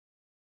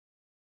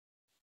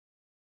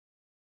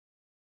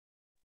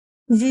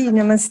जी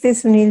नमस्ते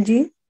सुनील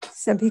जी,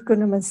 सभी को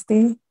नमस्ते,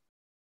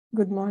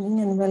 good morning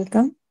and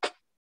welcome.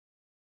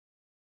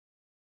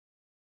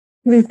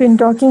 We've been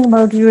talking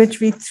about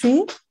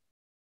UHV-iii.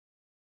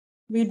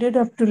 We did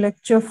up to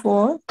lecture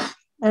 4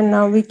 and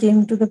now we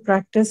came to the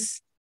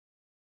practice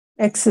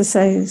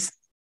exercise.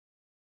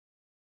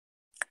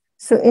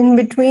 So in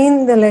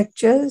between the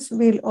lectures,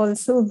 we'll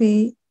also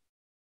be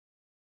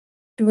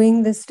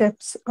doing the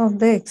steps of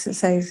the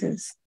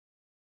exercises.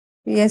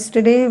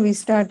 Yesterday we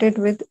started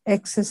with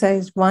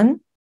exercise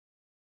 1.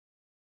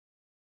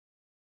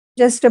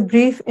 Just a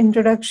brief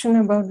introduction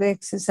about the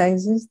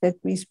exercises that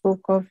we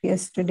spoke of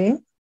yesterday.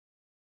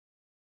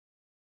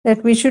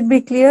 That we should be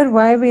clear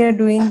why we are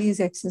doing these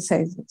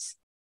exercises.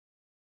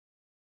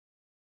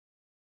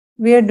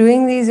 We are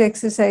doing these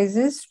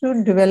exercises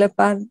to develop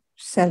our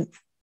self,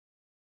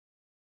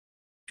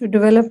 to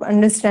develop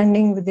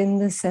understanding within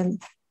the self,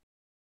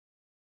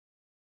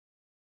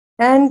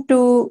 and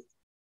to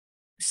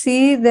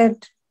see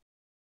that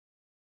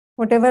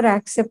whatever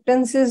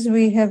acceptances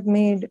we have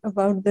made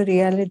about the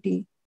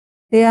reality,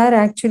 they are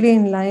actually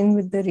in line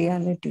with the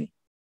reality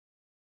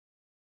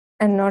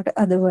and not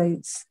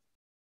otherwise.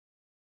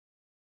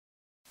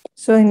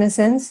 So in a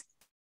sense,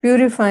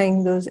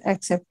 purifying those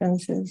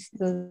acceptances,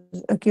 those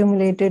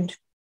accumulated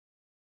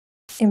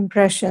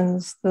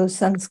impressions, those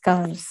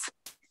sanskars.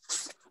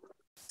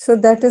 So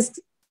that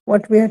is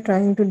what we are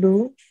trying to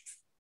do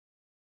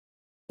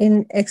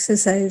in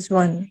exercise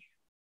 1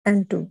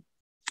 and 2.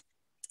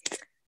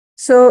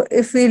 So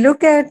if we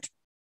look at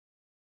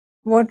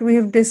what we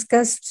have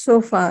discussed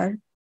so far,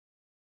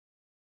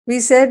 we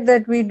said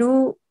that we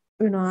do,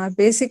 our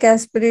basic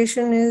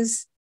aspiration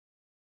is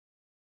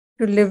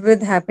to live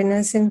with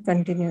happiness in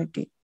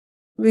continuity.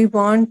 We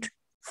want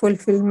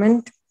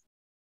fulfillment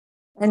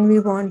and we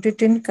want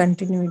it in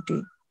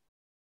continuity.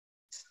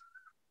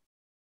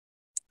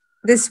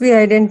 This we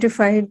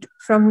identified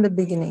from the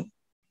beginning.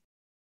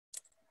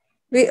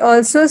 We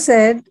also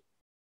said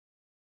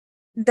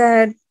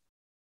that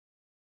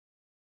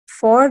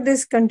for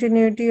this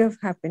continuity of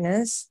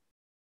happiness,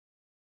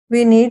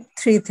 we need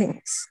 3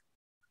 things.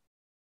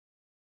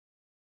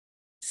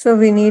 So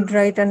we need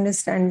right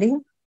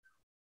understanding.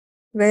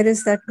 Where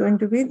is that going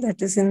to be?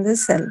 That is in the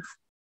self.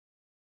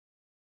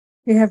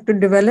 We have to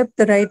develop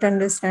the right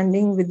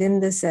understanding within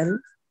the self.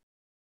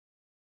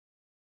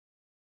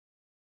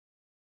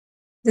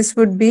 This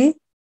would be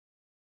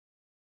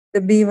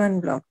the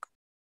B1 block,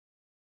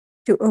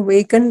 to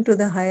awaken to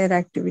the higher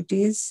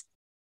activities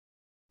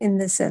in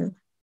the self.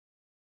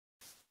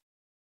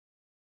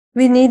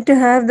 We need to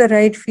have the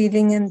right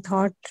feeling and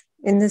thought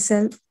in the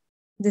self.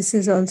 This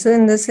is also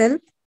in the self.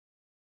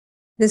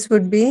 This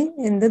would be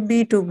in the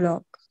B2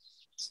 block.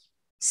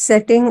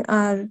 Setting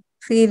our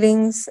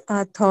feelings,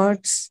 our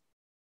thoughts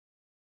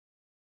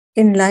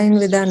in line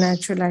with our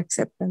natural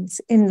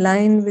acceptance, in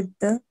line with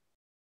the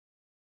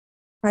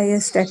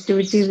highest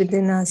activity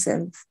within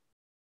ourselves.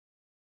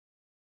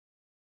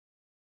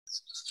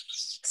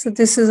 So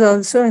this is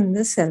also in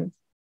the self.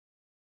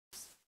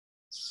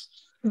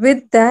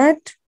 With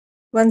that,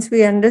 once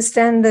we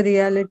understand the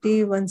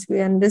reality, once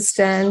we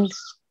understand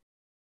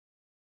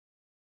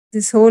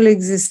this whole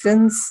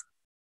existence,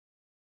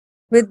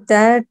 with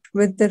that,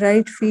 with the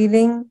right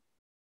feeling,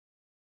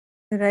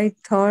 the right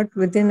thought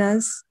within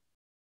us,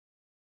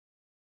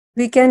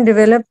 we can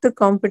develop the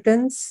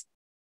competence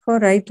for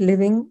right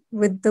living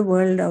with the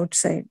world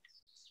outside.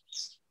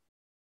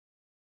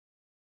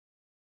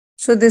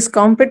 So this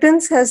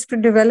competence has to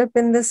develop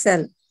in the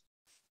self.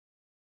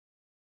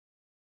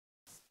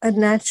 A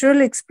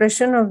natural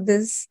expression of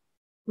this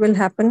will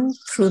happen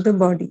through the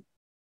body.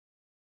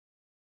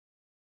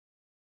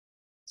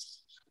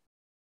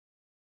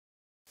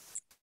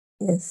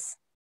 Yes.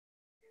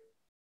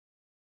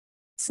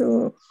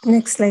 So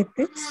next slide,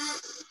 please.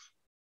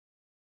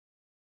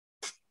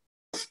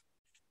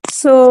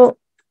 So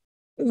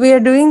we are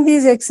doing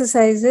these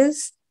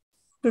exercises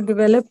to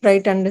develop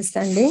right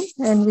understanding,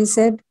 and we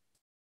said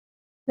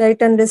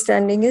right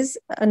understanding is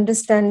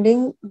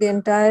understanding the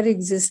entire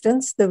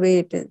existence the way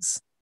it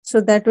is. So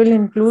that will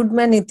include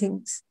many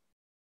things.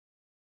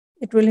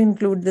 It will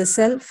include the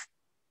self,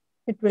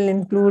 it will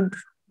include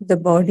the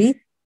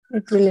body,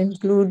 it will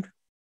include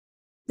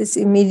this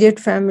immediate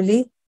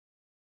family,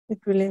 it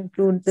will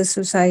include the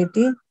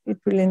society, it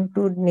will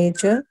include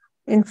nature,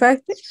 in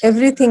fact,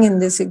 everything in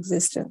this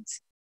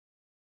existence.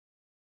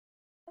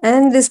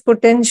 And this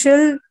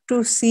potential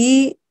to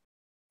see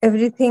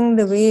everything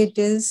the way it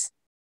is,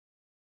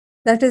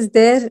 that is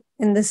there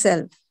in the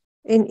self,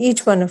 in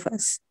each one of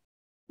us.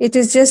 It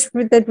is just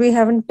that we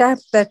haven't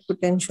tapped that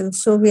potential,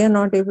 so we are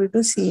not able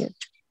to see it.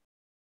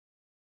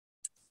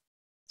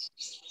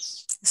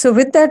 So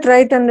with that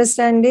right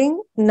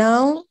understanding,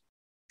 now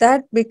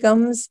that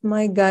becomes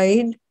my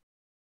guide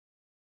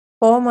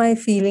for my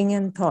feeling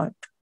and thought.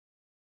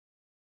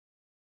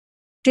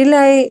 Till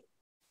I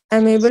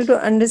am able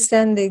to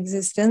understand the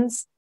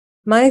existence,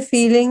 my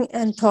feeling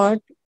and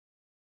thought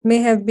may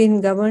have been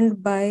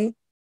governed by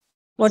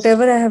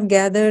whatever I have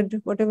gathered,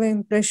 whatever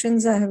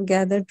impressions I have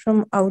gathered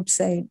from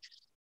outside.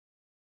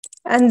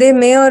 and they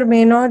may or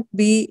may not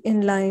be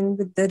in line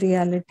with the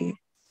reality.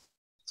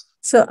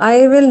 So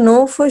I will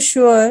know for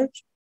sure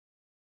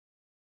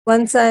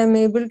once I am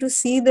able to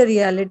see the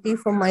reality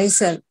for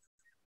myself.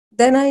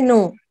 Then I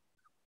know.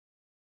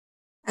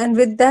 And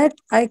with that,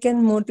 I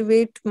can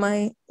motivate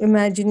my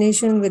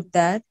imagination with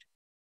that.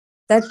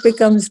 That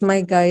becomes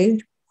my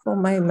guide for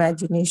my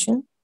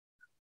imagination.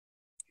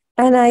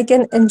 And I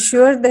can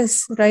ensure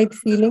this right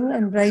feeling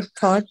and right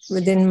thought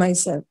within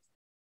myself.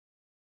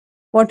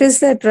 What is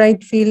that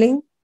right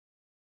feeling?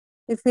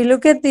 If we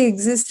look at the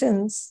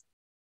existence,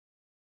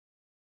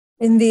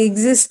 in the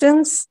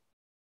existence,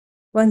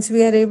 once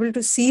we are able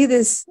to see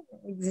this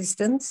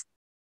existence,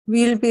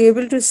 we'll be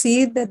able to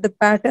see that the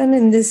pattern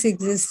in this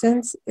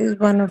existence is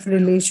one of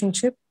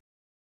relationship,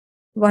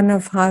 one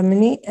of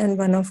harmony, and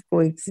one of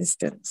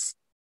coexistence.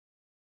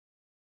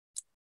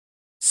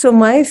 So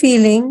my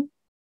feeling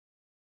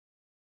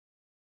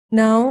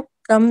now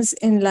comes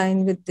in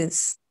line with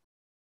this.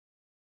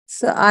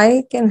 So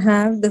I can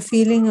have the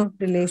feeling of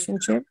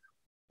relationship,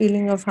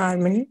 feeling of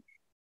harmony,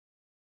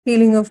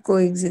 feeling of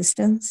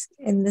coexistence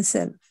in the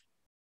self.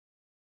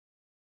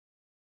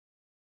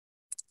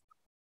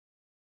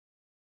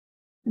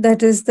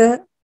 That is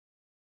the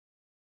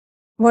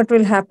what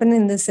will happen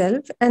in the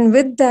self. And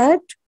with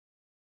that,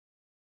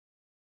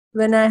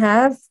 when I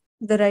have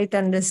the right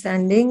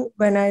understanding,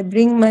 when I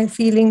bring my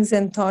feelings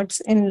and thoughts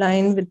in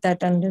line with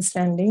that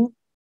understanding,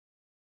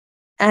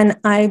 and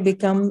I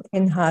become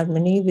in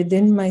harmony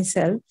within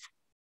myself,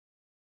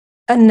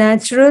 a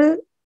natural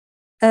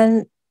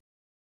and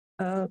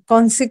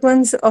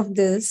consequence of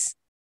this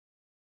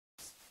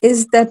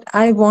is that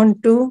I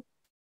want to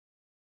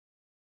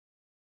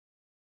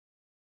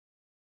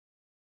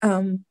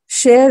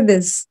share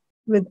this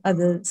with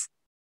others.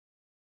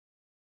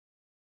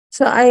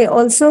 So I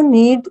also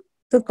need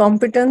the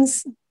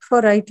competence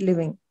for right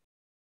living.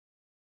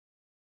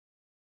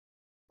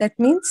 That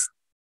means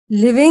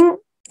living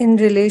in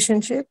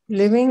relationship,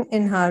 living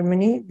in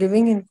harmony,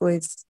 living in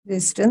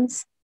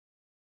coexistence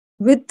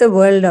with the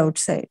world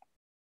outside.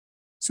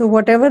 So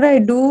whatever I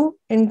do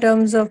in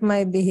terms of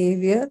my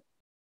behavior,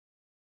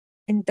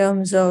 in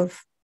terms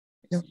of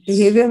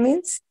behavior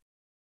means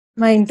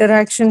my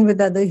interaction with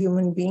other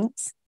human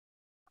beings,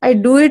 I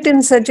do it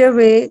in such a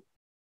way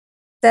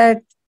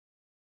that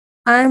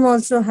I am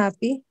also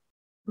happy,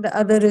 the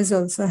other is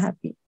also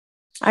happy.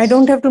 I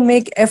don't have to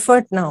make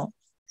effort now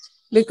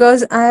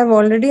because I have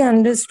already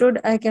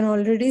understood, I can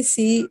already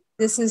see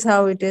this is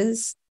how it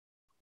is.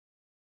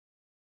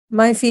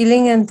 My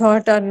feeling and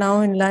thought are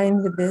now in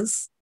line with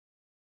this.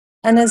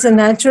 And as a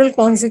natural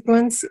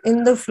consequence,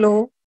 in the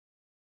flow,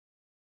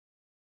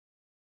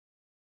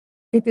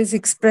 it is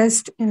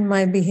expressed in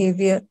my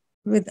behavior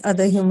with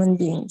other human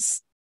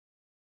beings.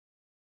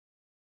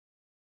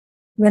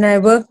 When I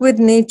work with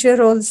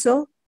nature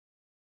also,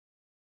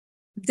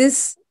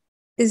 this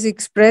is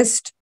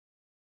expressed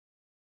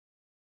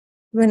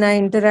when I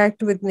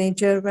interact with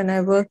nature, when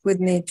I work with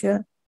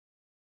nature.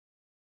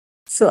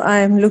 So I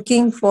am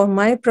looking for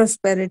my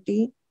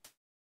prosperity,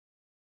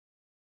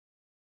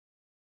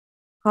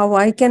 how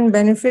I can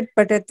benefit,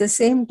 but at the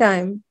same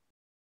time,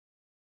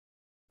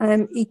 I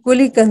am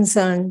equally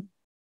concerned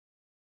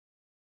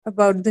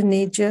about the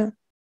nature,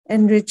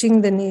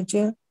 enriching the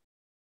nature.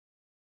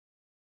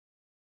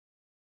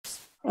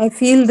 I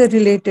feel the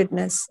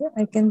relatedness.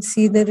 I can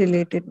see the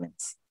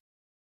relatedness.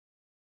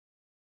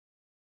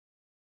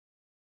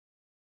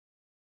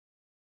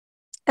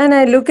 And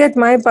I look at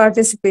my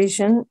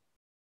participation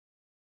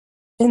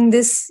in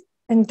this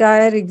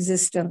entire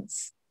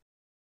existence.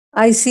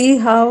 I see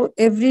how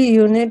every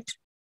unit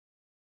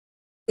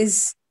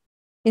is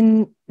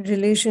in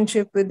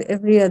relationship with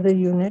every other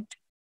unit,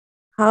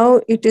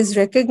 how it is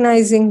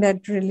recognizing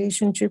that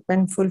relationship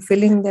and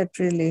fulfilling that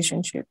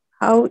relationship,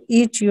 how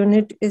each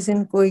unit is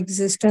in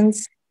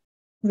coexistence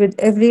with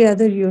every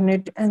other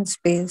unit and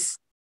space.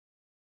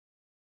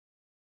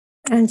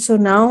 And so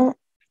now,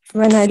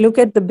 when I look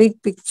at the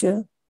big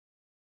picture,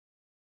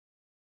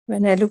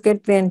 when I look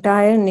at the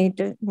entire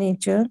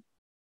nature,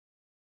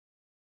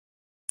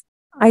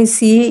 I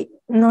see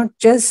not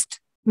just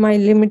my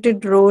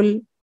limited role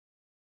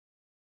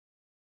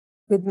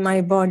with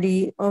my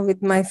body or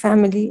with my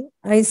family,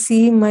 I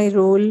see my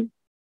role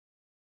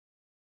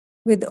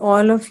with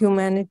all of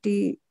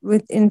humanity,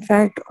 with in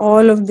fact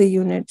all of the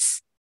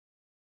units.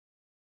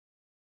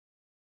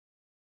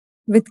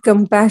 With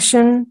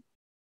compassion,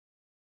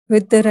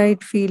 with the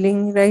right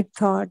feeling, right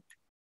thought,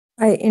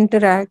 I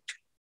interact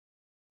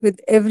with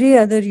every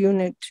other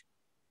unit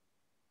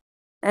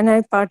and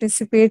I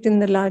participate in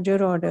the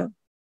larger order.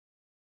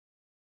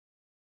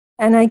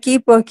 And I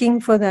keep working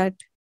for that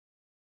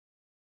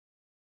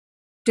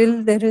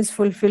till there is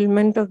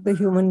fulfillment of the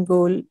human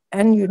goal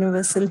and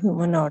universal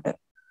human order.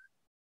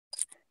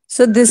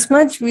 So this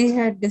much we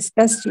had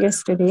discussed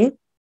yesterday.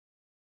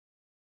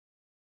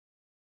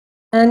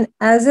 And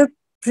as a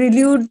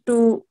prelude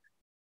to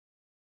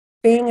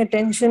paying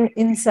attention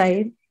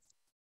inside,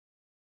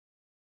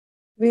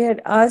 we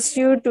had asked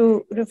you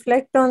to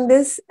reflect on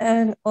this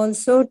and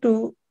also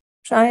to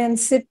try and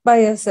sit by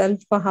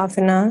yourself for half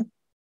an hour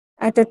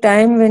at a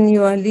time when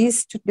you are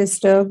least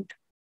disturbed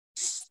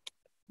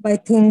by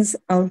things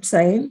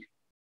outside,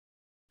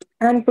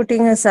 and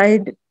putting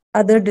aside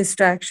other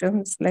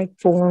distractions like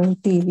phone,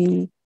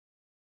 TV,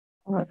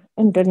 or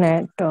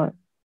internet, or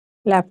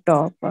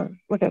laptop, or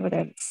whatever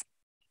else.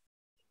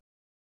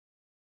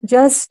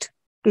 Just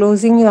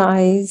closing your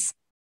eyes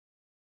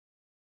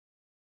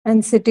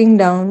and sitting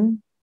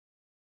down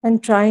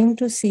and trying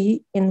to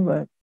see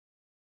inward.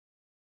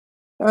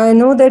 I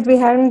know that we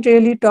haven't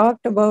really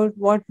talked about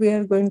what we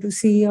are going to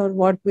see or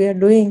what we are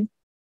doing.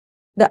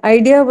 The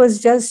idea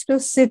was just to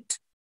sit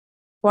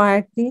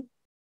quietly,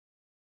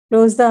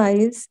 close the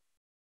eyes,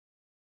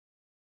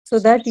 so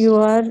that you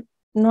are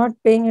not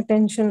paying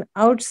attention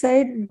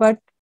outside but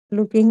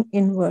looking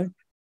inward.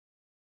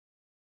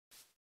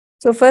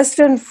 So, first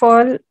and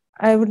all,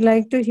 I would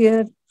like to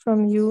hear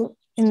from you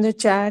in the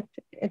chat,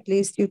 at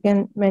least you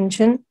can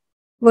mention.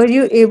 Were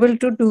you able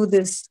to do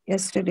this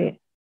yesterday?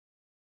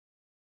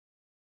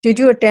 Did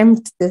you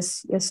attempt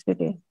this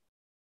yesterday?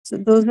 So,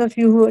 those of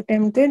you who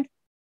attempted,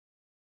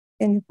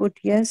 can you put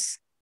yes?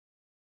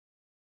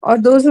 Or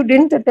those who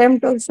didn't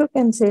attempt also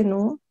can say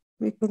no,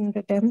 we couldn't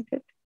attempt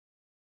it.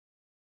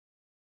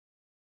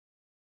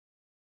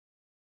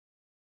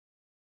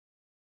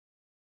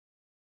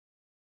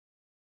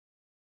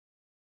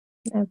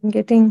 I'm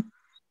getting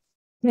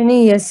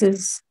many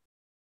yeses,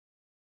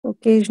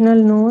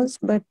 occasional no's,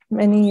 but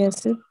many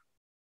yeses.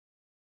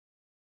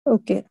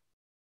 Okay.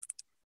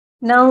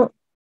 Now,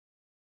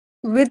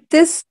 with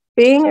this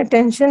paying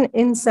attention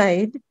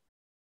inside,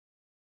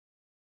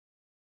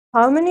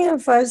 how many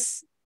of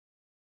us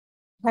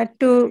had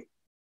to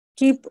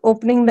keep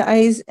opening the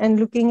eyes and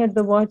looking at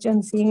the watch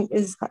and seeing,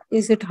 is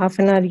it half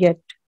an hour yet?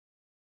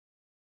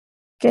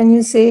 Can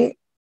you say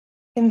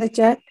in the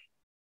chat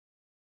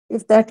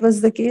if that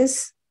was the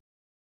case?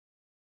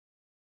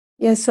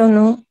 Yes or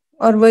no?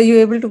 Or were you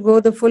able to go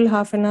the full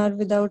half an hour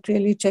without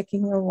really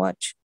checking your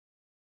watch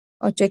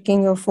or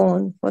checking your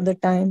phone for the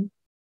time?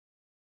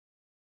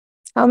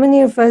 How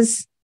many of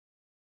us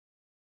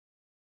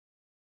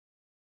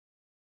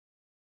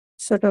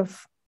sort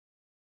of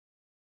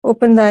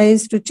open the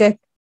eyes to check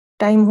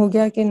time ho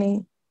gaya ki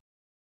nahi?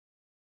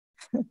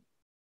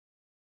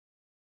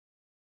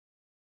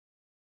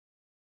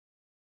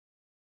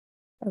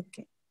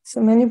 Okay. So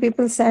many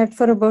people sat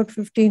for about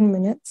 15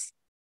 minutes.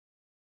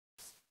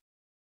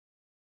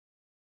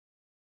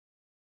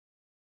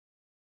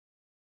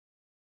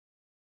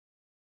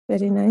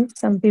 Very nice.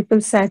 Some people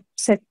set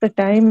the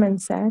time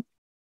and sat.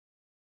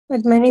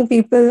 But many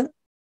people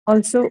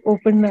also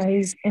opened the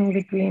eyes in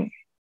between.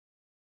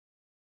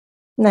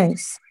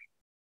 Nice.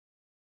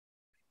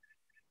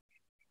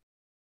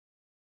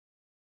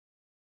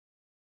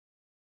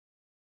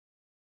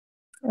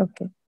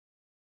 Okay.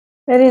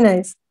 Very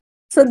nice.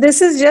 So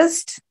this is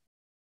just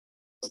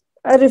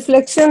a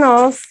reflection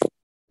of,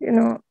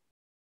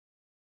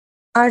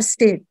 our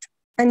state.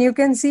 And you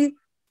can see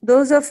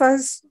those of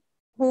us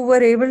who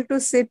were able to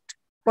sit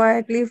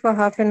quietly for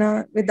half an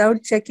hour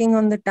without checking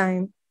on the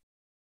time,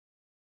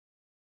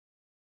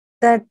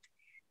 that,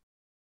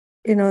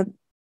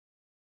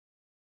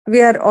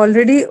 we are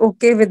already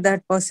okay with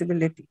that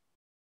possibility.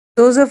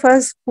 Those of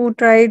us who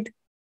tried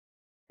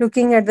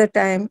looking at the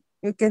time,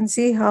 you can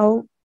see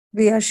how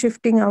we are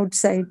shifting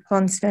outside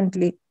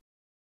constantly.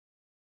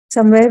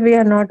 Somewhere we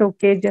are not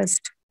okay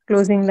just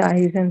closing the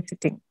eyes and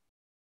sitting.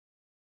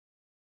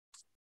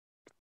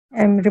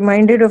 I'm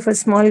reminded of a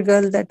small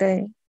girl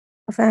a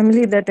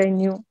family that I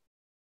knew.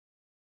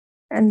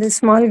 And this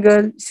small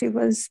girl, she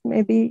was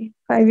maybe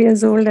 5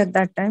 years old at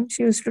that time.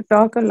 She used to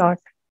talk a lot.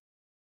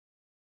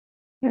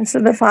 And so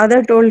the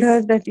father told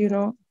her that,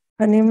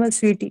 her name was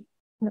Sweetie.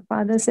 The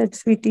father said,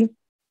 Sweetie,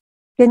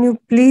 can you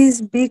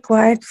please be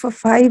quiet for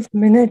 5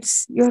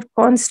 minutes? You're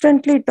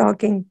constantly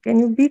talking. Can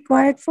you be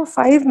quiet for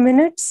 5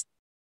 minutes?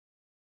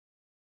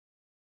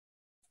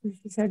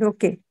 She said,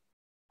 okay,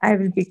 I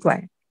will be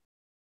quiet.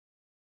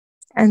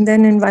 And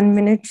then in 1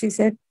 minute, she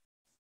said,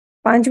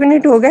 5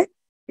 minutes ho gaye?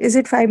 Is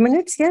it 5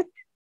 minutes yet?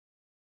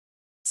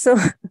 So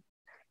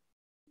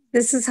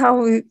this is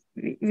how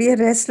we are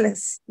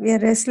restless. We are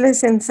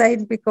restless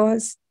inside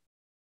because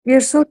we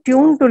are so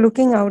tuned to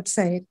looking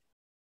outside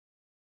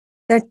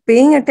that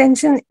paying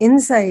attention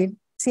inside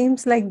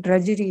seems like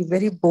drudgery,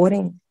 very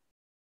boring.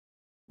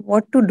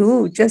 What to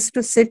do? Just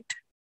to sit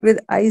with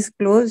eyes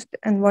closed,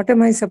 and what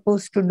am I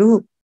supposed to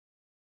do?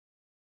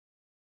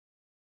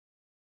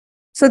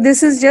 So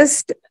this is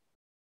just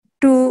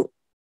to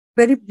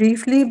very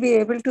briefly be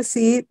able to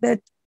see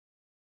that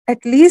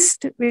at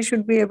least we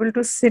should be able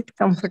to sit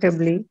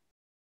comfortably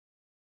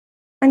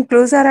and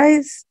close our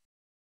eyes.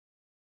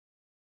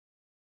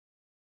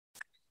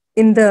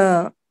 In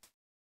the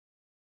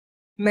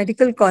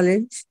medical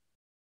college,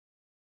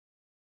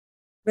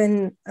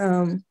 when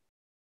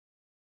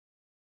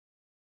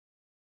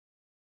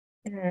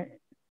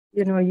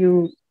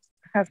you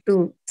have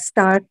to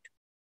start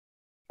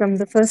from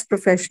the first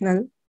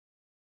professional,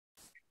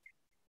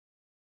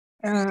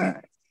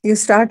 you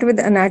start with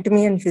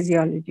anatomy and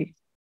physiology.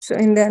 So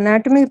in the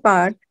anatomy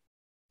part,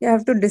 you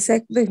have to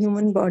dissect the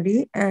human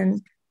body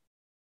and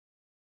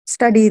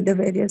study the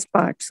various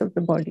parts of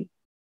the body.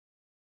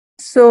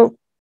 So,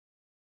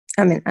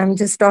 I mean, I'm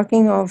just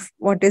talking of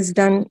what is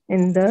done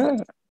in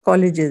the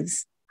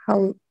colleges,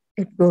 how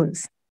it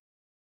goes.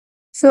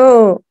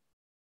 So,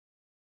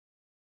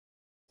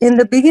 in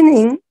the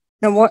beginning,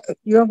 now what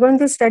you're going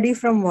to study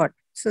from what?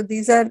 So,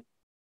 these are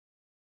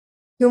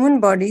human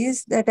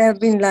bodies that have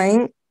been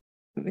lying,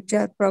 which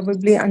are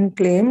probably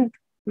unclaimed,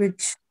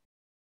 which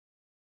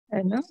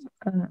you know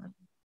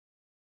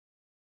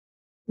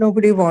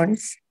nobody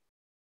wants,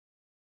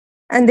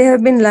 and they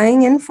have been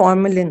lying in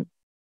formalin,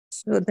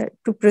 so that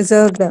to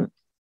preserve them,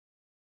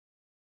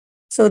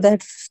 so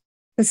that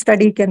the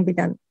study can be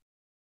done.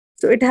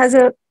 So it has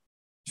a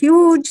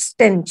huge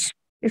stench.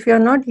 If you're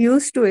not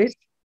used to it,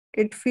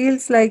 it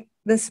feels like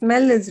the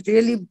smell is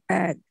really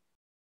bad.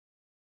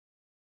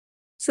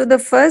 So the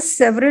first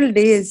several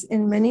days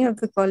in many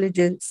of the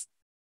colleges,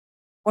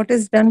 what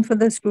is done for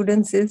the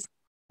students is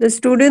the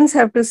students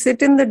have to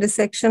sit in the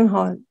dissection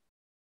hall.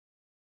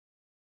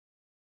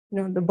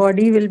 The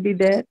body will be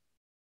there,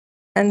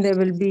 and there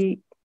will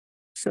be,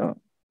 so,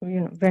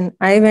 when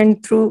I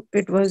went through,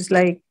 it was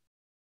like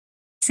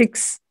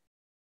 6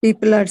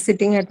 people are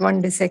sitting at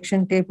one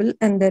dissection table,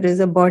 and there is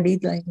a body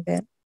lying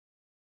there,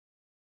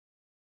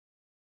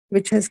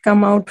 which has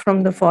come out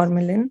from the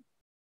formalin.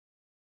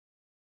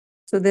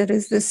 So there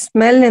is this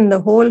smell in the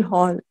whole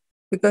hall,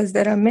 because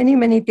there are many,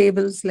 many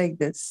tables like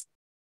this.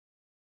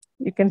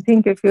 You can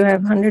think, if you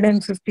have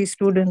 150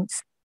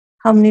 students,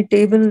 how many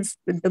tables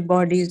with the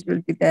bodies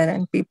will be there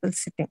and people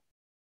sitting.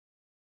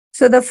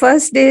 So the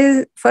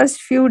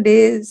first few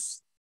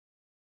days,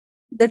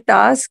 the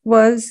task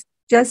was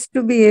just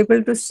to be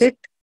able to sit,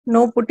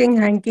 no putting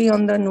hanky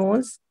on the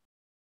nose,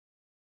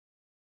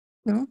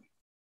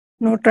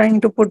 no trying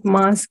to put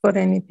mask or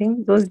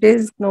anything. Those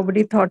days,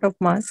 nobody thought of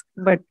mask,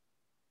 but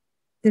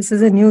this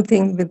is a new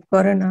thing with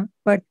corona.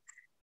 But,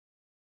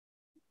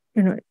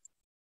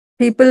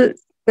 people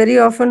very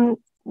often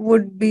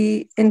would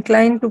be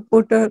inclined to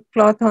put a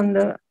cloth on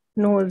the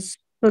nose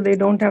so they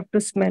don't have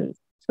to smell.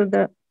 So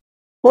the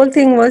whole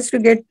thing was to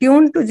get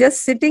tuned to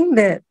just sitting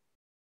there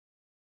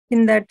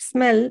in that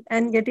smell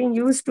and getting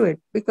used to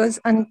it, because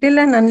until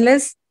and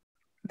unless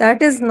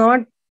that is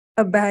not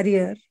a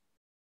barrier,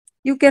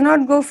 you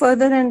cannot go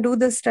further and do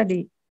the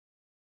study.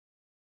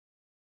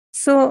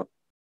 So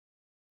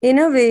in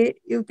a way,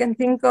 you can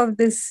think of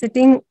this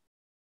sitting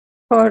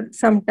for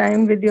some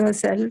time with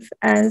yourself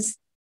as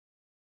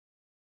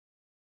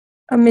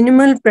a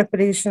minimal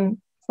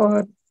preparation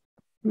for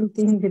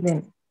looking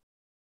within.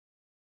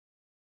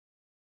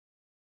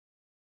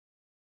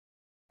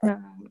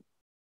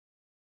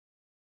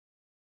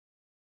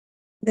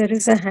 There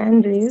is a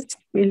hand raised.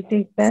 We'll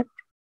take that.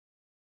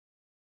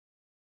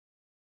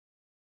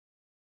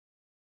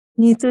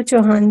 Neetu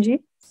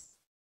Chauhanji.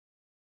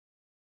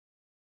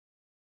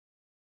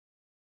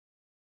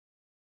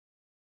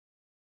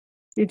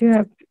 Did you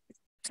have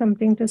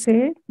something to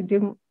say? Did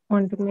you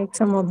want to make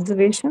some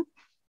observation?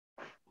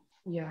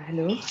 Yeah,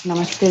 hello.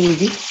 Namaste,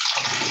 Didi.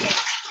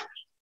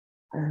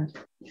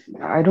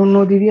 I don't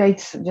know, Didi. I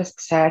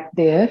just sat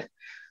there,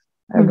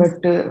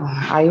 but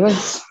I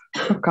was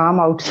calm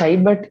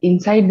outside, but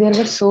inside there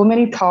were so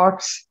many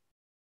thoughts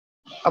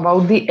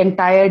about the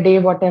entire day,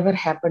 whatever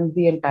happened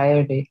the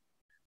entire day.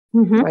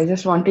 So I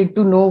just wanted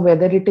to know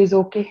whether it is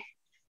okay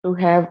to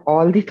have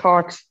all the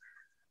thoughts.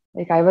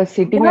 Like I was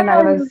sitting and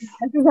I was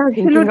That is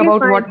thinking absolutely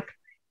about fine. what.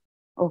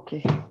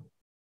 Okay.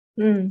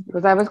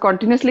 Because I was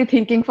continuously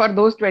thinking for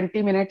those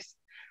 20 minutes,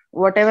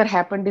 whatever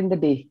happened in the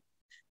day,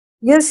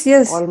 Yes,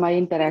 yes. all my We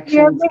have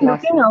interactions, been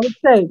looking classes.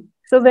 outside.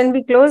 So when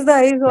we close the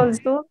eyes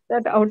also,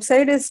 that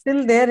outside is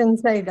still there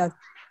inside us.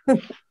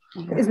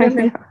 Isn't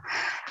it?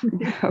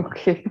 Yeah.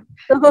 Okay.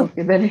 So,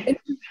 Okay. Then.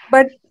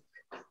 but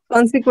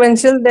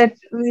consequential that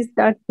we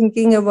start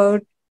thinking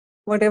about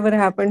whatever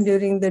happened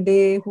during the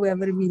day,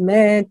 whoever we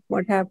met,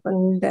 what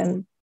happened,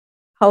 and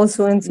how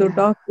so and so Yeah.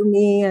 talked to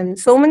me, and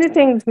so many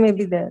things may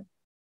be there.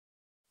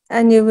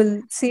 And you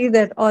will see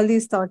that all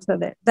these thoughts are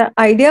there. The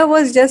idea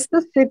was just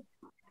to sit,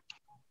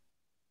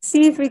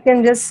 see if we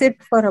can just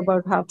sit for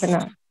about half an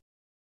hour.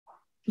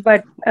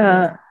 But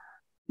Yeah.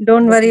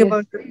 don't But worry yes,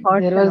 about the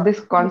thoughts there and was all. this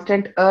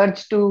constant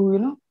urge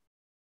to,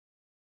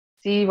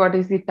 see what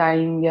is the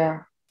time.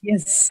 Yeah.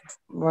 Yes.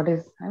 What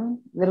is,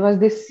 there was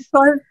this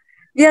Because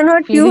we are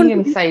not feeling tuned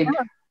to this. inside.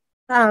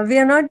 We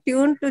are not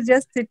tuned to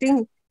just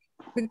sitting,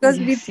 because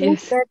we Yes. think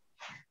Yes. that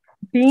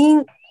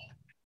being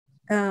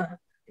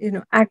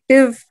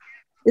active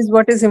is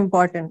what is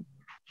important.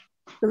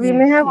 So we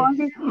may Yes. have Yes. all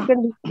these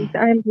preconditions.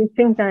 I am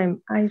wasting time.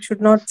 I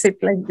should not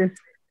sit like this.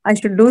 I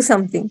should do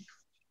something.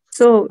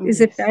 So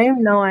is it Yes.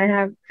 time now?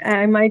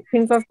 I might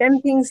think of 10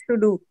 things to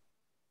do,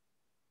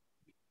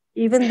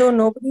 even though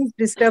nobody is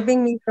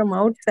disturbing me from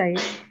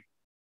outside.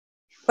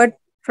 But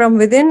from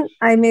within,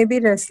 I may be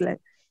restless.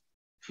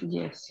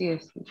 Yes.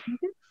 Yes.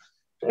 Okay?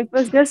 So it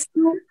was just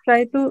to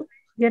try to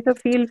get a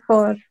feel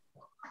for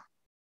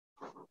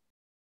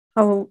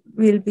how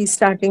we'll be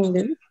starting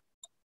this.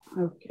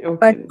 Okay.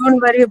 But Okay.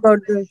 don't worry about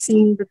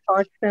seeing the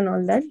thoughts and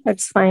all that.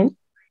 That's fine.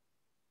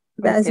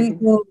 As Okay. we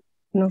Then.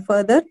 go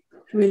further,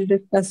 We'll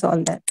discuss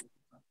all that.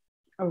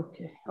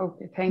 Okay.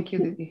 Okay. Thank you,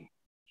 Didi.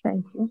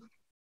 Thank you.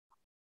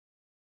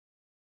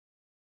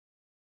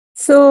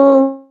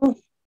 So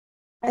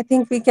I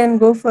think we can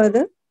go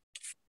further.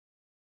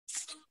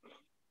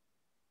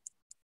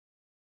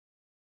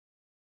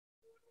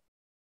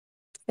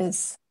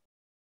 Yes.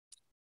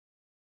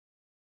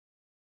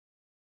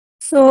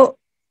 So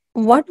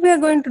what we are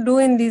going to do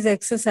in these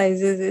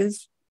exercises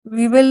is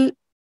we will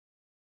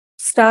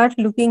start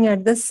looking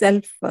at the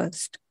self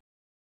first.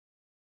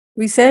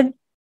 We said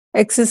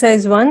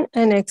exercise 1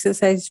 and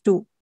exercise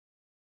 2.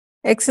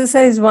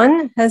 Exercise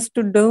 1 has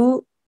to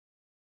do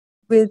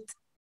with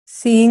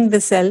seeing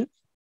the self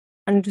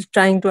and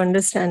trying to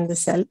understand the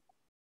self.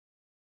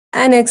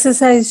 And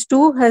exercise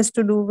 2 has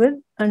to do with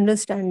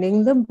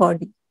understanding the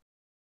body.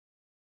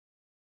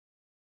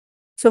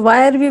 So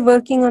why are we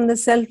working on the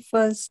self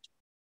first?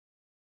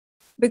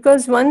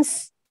 Because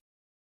once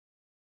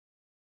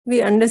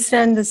we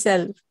understand the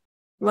self,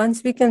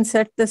 once we can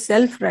set the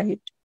self right,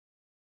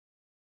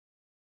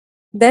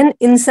 then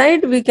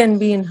inside we can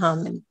be in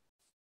harmony.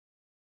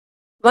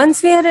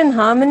 Once we are in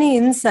harmony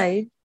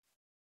inside,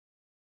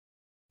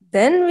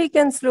 then we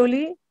can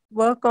slowly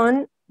work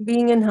on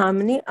being in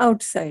harmony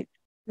outside,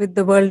 with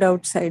the world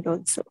outside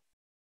also.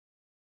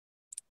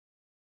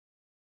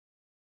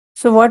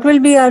 So what will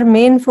be our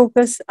main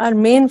focus? Our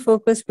main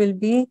focus will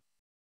be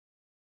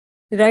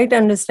the right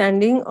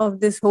understanding of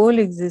this whole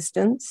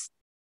existence.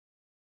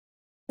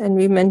 And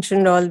we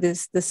mentioned all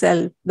this, the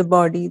self, the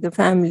body, the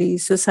family,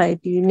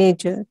 society,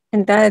 nature,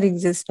 entire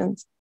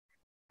existence.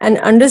 And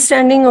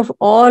understanding of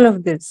all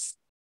of this.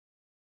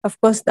 Of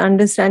course, the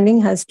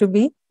understanding has to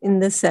be in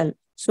the self.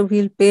 So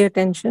we'll pay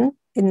attention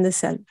in the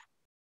self.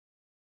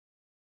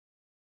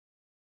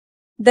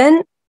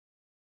 Then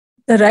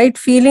the right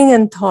feeling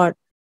and thought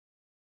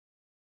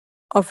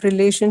of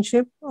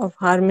relationship, of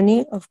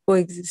harmony, of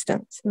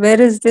coexistence. Where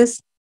is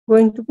this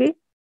going to be?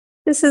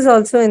 This is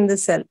also in the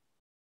self.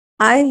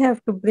 I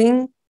have to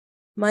bring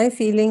my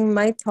feeling,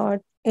 my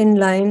thought in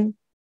line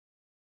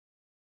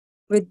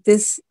with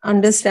this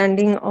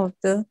understanding of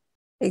the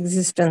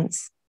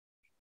existence.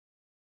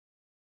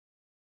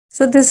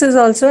 So this is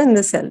also in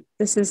the self.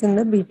 This is in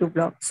the B2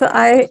 block. So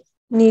I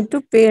need to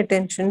pay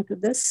attention to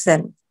the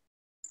self.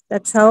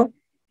 That's how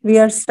we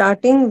are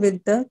starting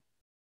with the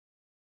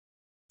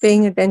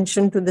paying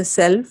attention to the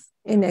self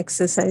in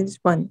exercise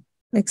 1.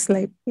 Next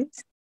slide,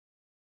 please.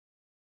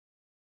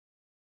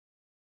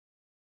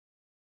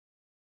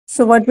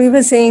 So what we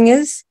were saying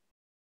is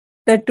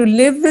that to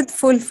live with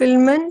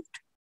fulfillment,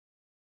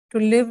 to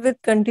live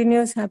with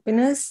continuous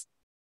happiness,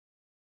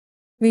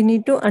 we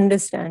need to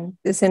understand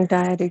this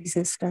entire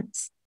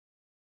existence.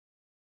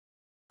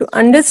 To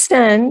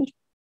understand,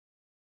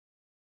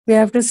 we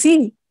have to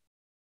see.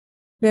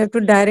 We have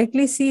to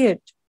directly see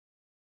it,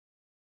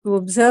 to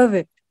observe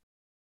it.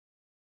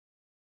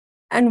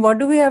 And what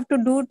do we have to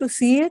do to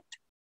see it?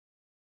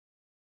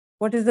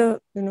 What is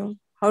the,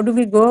 how do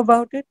we go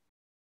about it?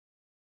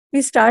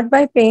 We start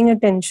by paying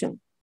attention.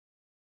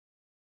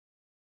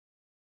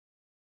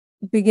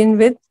 Begin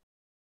with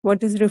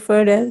what is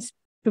referred as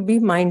to be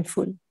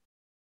mindful.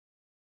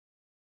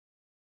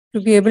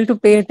 To be able to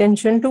pay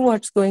attention to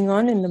what's going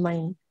on in the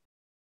mind.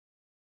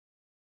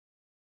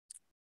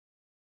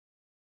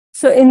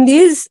 So in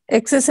these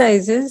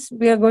exercises,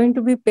 we are going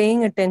to be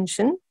paying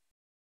attention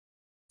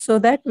so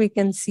that we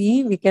can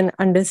see, we can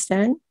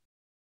understand.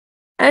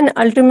 And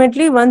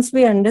ultimately, once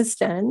we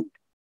understand,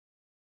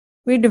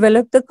 we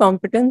develop the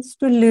competence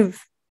to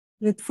live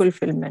with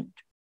fulfillment.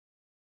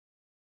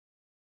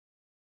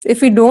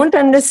 If we don't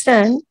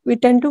understand, we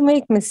tend to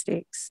make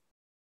mistakes.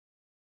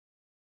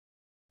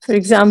 For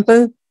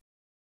example,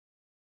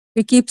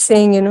 we keep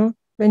saying,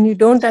 when you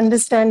don't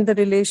understand the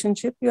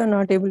relationship, you are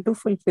not able to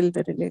fulfill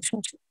the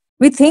relationship.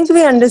 We think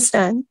we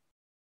understand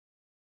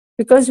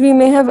because we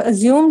may have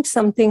assumed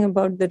something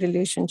about the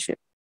relationship.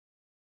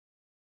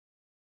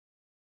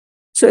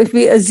 So if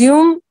we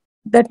assume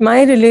that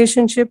my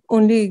relationship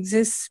only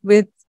exists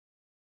with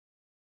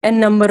n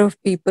number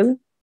of people,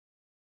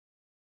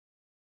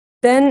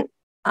 then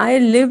I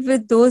live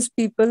with those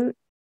people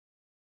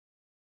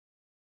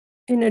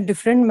in a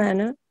different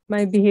manner.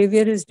 My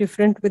behavior is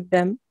different with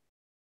them.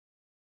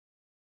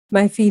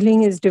 My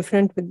feeling is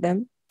different with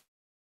them.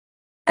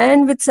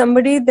 And with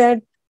somebody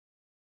that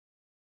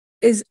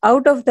is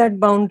out of that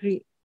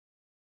boundary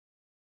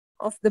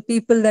of the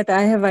people that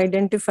I have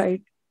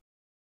identified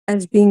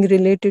as being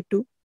related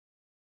to,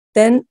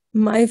 then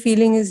my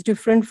feeling is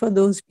different for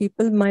those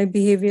people. My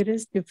behavior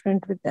is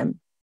different with them.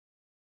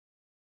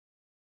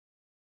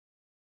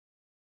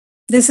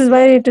 This is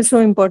why it is so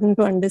important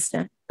to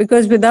understand.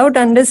 Because without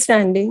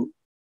understanding,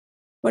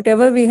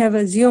 whatever we have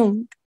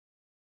assumed,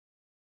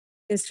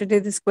 yesterday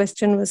this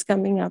question was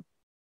coming up.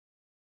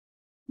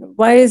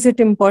 Why is it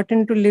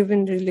important to live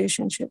in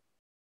relationship?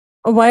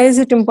 Or why is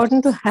it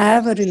important to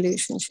have a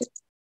relationship?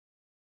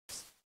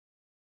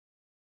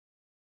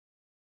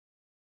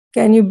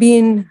 Can you be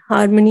in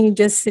harmony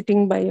just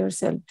sitting by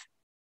yourself?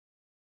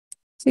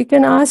 So you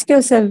can ask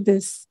yourself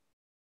this.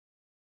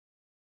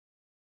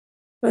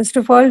 First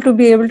of all, to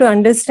be able to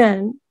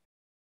understand,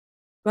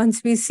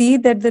 once we see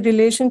that the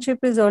relationship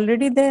is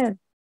already there,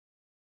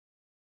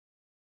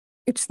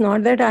 it's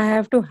not that I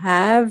have to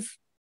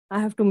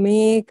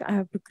make, I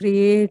have to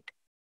create,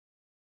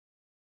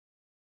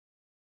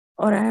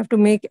 or I have to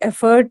make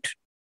effort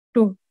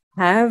to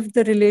have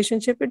the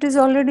relationship. It is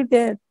already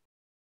there.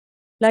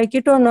 Like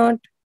it or not,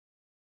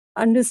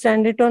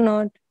 understand it or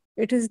not,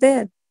 it is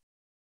there.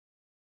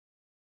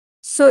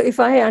 So if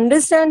I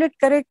understand it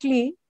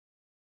correctly,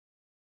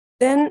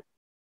 then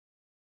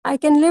I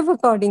can live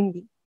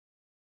accordingly.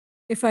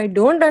 If I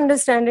don't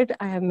understand it,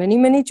 I have many,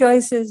 many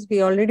choices.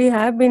 We already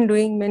have been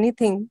doing many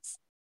things,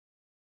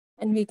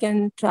 and we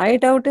can try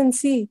it out and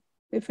see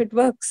if it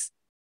works.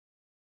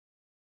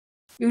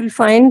 You will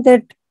find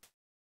that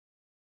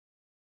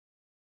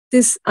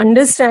this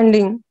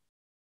understanding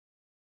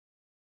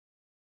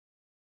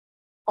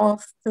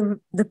of the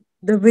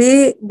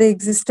way the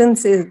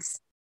existence is,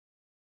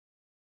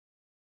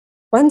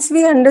 once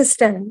we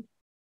understand,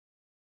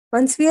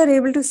 once we are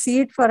able to see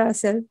it for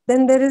ourselves,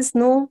 then there is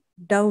no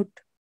doubt,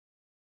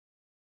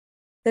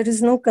 there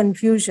is no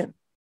confusion.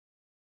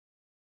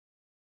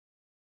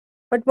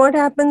 But what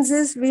happens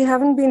is we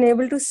haven't been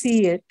able to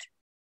see it.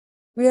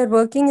 We are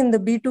working in the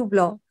B2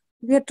 block.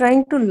 We are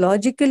trying to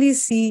logically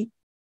see,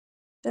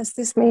 does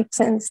this make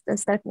sense?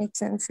 Does that make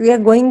sense? We are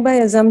going by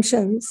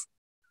assumptions,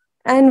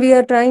 and we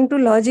are trying to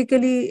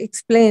logically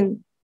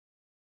explain.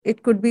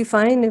 It could be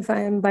fine if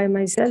I am by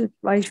myself.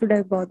 Why should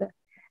I bother?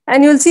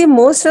 And you'll see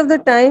most of the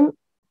time,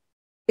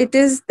 it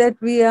is that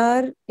we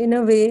are, in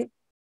a way,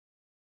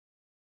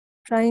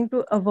 trying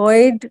to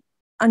avoid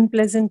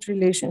unpleasant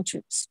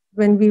relationships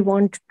when we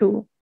want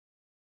to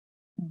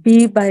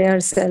be by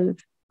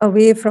ourselves,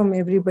 away from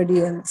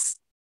everybody else.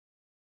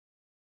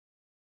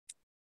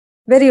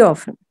 Very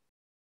often,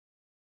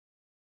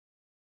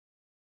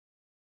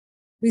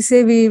 we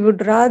say we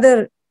would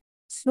rather,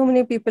 so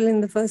many people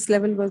in the first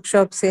level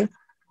workshop say,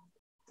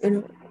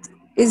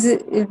 is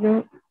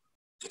it,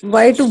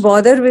 why to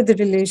bother with the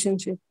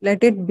relationship?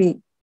 Let it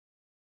be.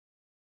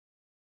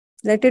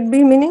 Let it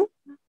be meaning,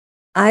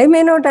 I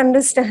may not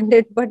understand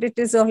it, but it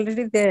is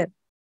already there.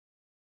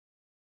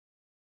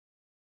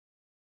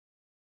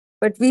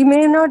 But we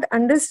may not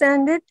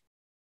understand it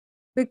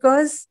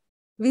because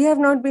we have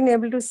not been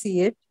able to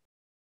see it.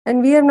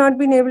 And we have not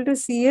been able to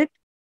see it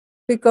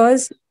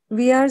because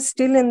we are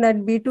still in that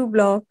B2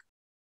 block,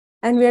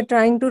 and we are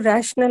trying to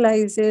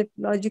rationalize it,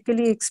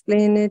 logically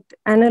explain it,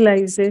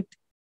 analyze it.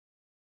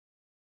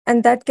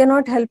 And that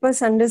cannot help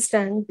us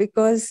understand,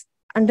 because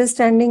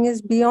understanding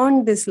is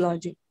beyond this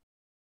logic.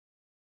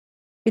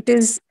 It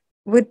is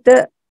with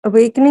the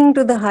awakening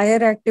to the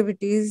higher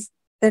activities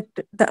that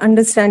the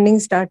understanding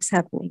starts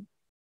happening.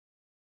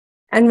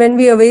 And when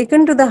we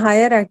awaken to the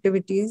higher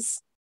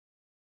activities,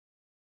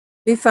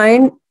 we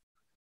find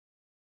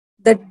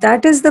that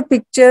that is the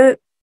picture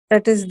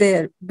that is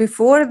there.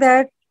 Before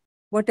that,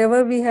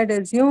 whatever we had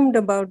assumed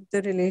about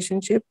the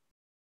relationship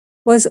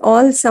was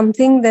all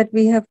something that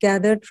we have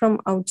gathered from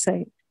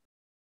outside.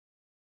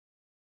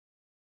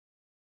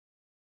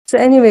 So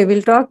anyway,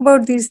 we'll talk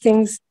about these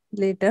things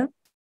later.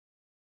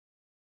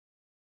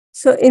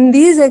 So in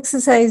these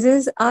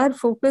exercises, our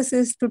focus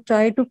is to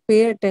try to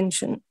pay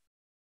attention.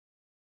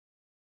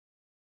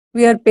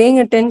 We are paying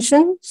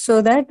attention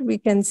so that we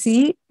can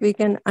see, we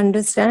can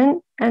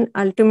understand, and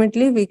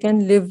ultimately we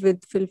can live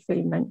with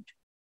fulfillment.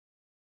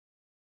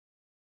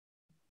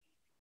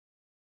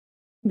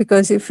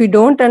 Because if we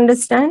don't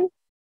understand,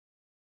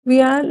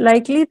 we are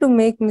likely to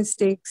make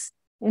mistakes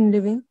in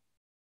living,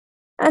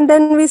 and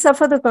then we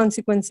suffer the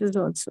consequences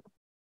also.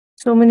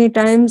 So many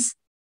times,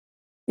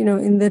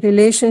 in the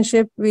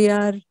relationship, we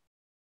are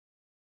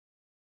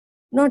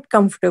not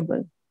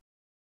comfortable.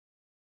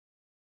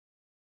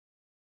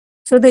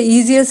 So the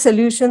easiest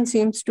solution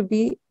seems to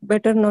be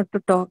better not to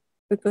talk,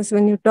 because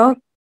when you talk,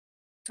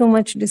 so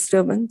much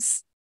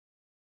disturbance.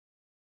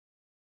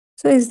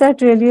 So is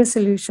that really a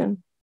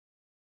solution?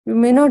 You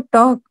may not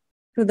talk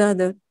to the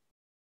other,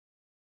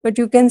 but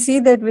you can see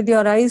that with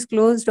your eyes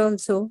closed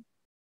also,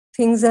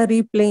 things are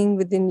replaying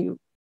within you.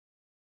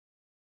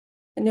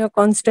 And you're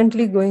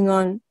constantly going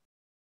on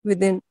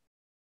within.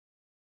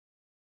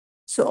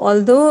 So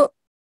although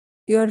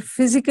you're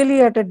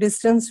physically at a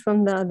distance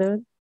from the other,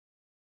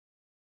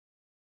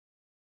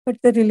 but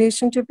the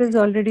relationship is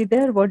already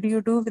there. What do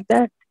you do with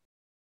that?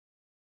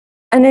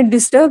 And it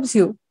disturbs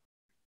you.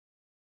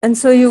 And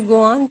so you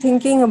go on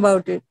thinking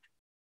about it.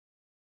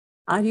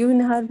 Are you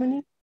in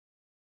harmony?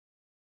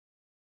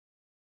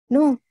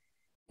 No,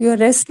 you're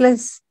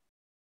restless.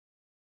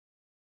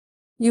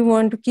 You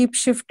want to keep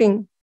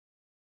shifting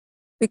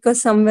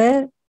because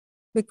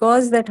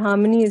because that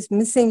harmony is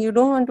missing, you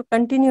don't want to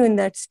continue in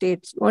that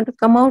state. You want to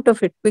come out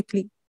of it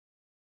quickly.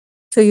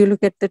 So you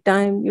look at the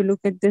time, you look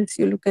at this,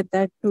 you look at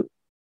that, you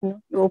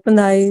open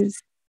the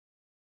eyes,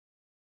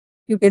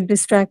 you get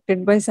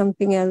distracted by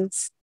something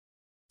else.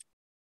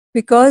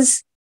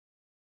 Because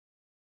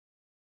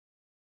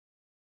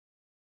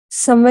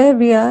somewhere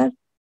we are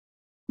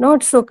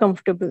not so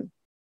comfortable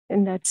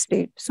in that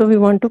state. So we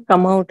want to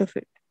come out of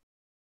it.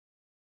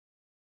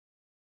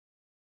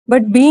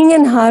 But being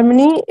in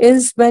harmony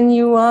is when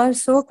you are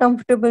so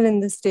comfortable in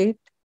the state,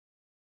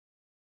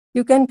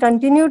 you can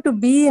continue to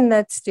be in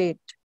that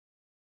state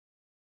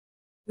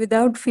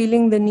without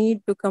feeling the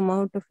need to come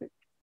out of it.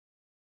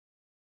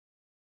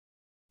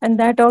 And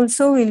that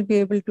also we'll be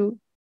able to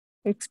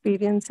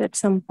experience at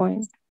some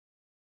point.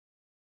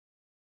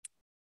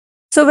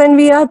 So when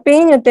we are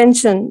paying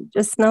attention,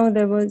 just now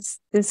there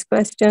was this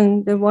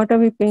question, what are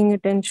we paying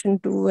attention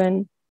to,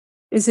 and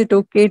is it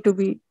okay to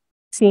be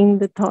seeing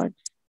the thoughts?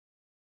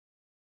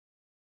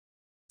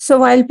 So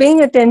while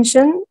paying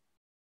attention,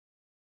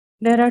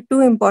 there are two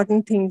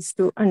important things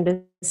to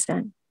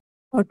understand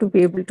or to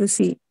be able to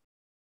see.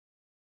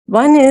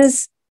 One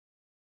is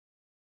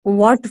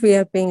what we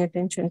are paying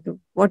attention to.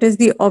 What is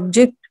the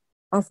object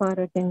of our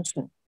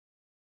attention?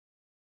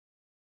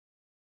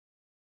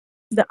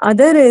 The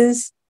other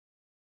is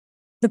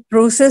the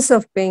process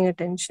of paying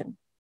attention.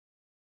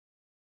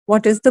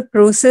 What is the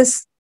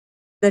process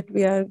that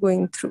we are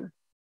going through?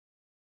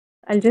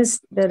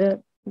 there's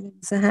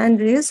a hand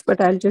raised, but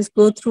I'll just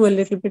go through a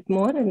little bit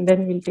more and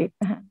then we'll take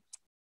the hand.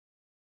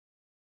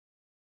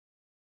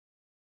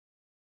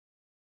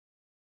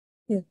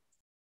 Yeah.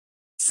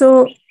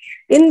 So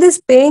in this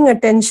paying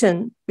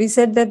attention, we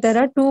said that there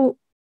are two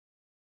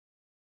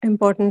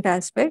important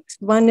aspects.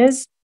 One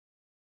is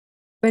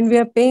when we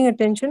are paying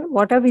attention,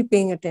 what are we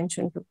paying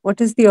attention to?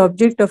 What is the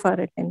object of our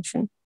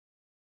attention?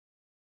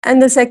 And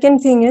the second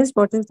thing is,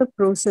 what is the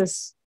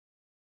process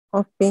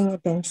of paying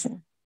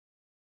attention?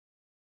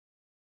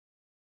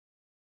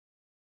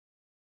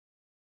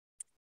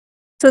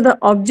 So the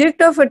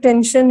object of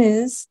attention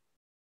is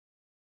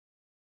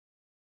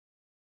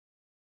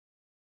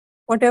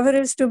whatever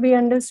is to be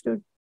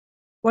understood,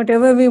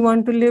 whatever we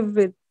want to live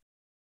with.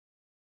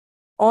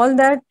 All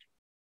that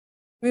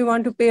we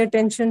want to pay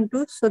attention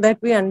to so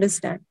that we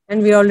understand.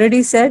 And we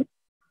already said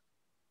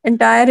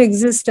entire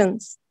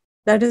existence,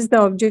 that is the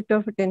object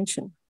of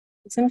attention,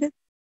 isn't it?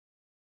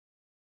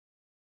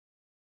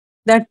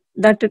 That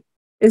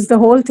is the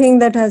whole thing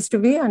that has to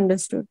be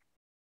understood.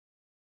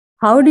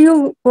 How do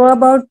you go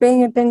about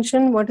paying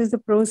attention? What is the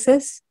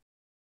process?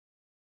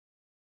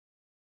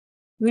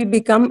 We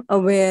become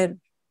aware.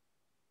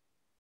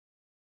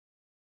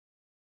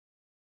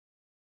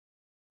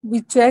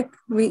 We check,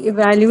 we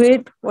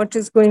evaluate what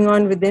is going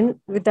on within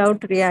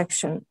without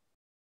reaction.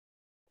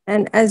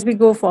 And as we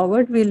go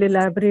forward, we'll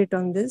elaborate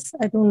on this.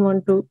 I don't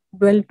want to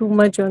dwell too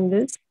much on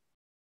this.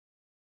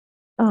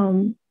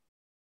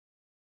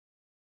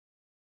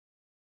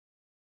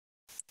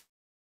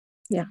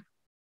 Yeah.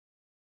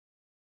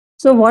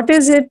 So what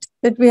is it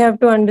that we have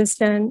to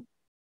understand?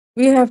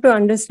 We have to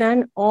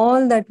understand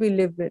all that we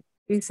live with.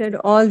 We said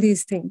all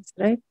these things,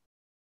 right?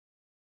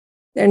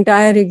 The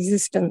entire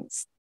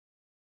existence.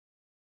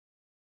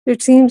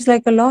 It seems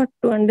like a lot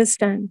to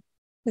understand,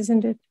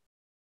 isn't it?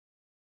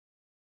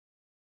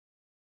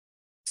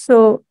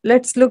 So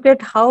let's look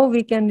at how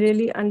we can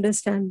really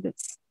understand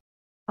this,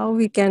 how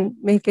we can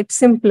make it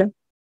simpler.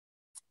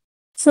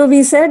 So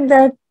we said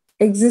that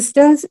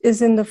existence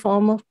is in the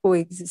form of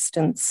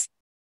coexistence.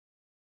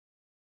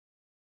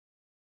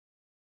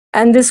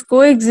 And this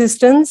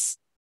coexistence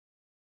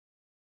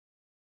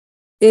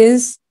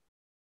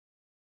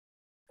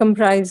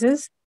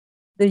comprises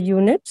the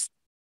units,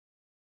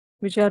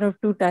 which are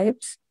of two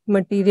types,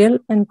 material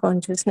and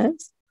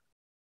consciousness.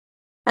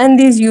 And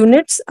these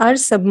units are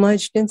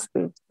submerged in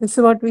space. This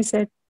is what we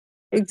said.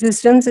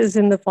 Existence is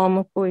in the form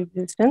of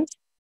coexistence.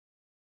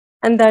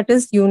 And that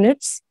is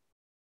units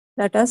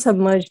that are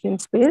submerged in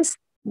space.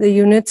 The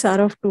units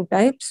are of two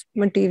types,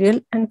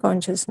 material and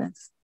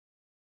consciousness.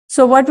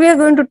 So what we are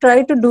going to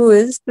try to do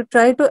is to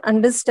try to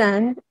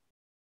understand,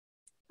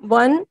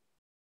 one,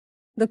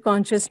 the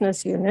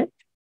consciousness unit.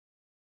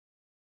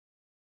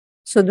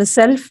 So the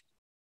self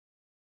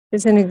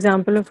is an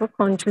example of a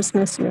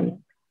consciousness unit.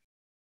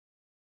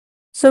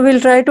 So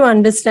we'll try to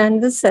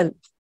understand the self.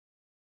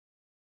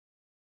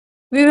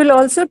 We will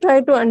also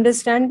try to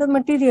understand the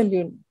material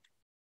unit.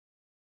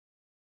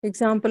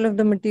 Example of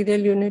the material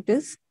unit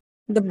is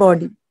the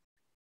body.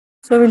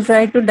 So we'll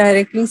try to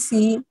directly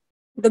see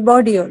the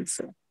body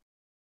also.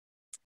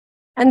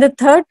 And the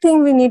third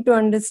thing we need to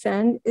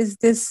understand is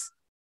this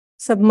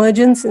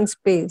submergence in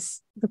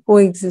space, the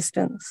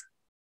coexistence.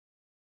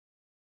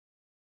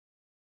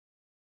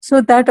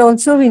 So that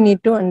also we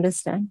need to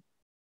understand.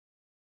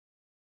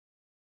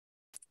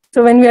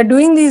 So when we are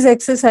doing these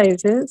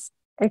exercises,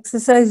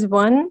 exercise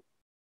 1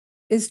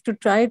 is to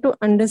try to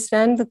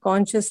understand the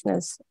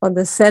consciousness or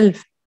the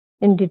self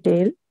in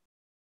detail.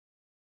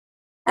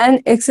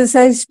 And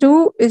exercise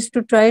 2 is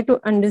to try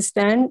to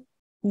understand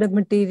the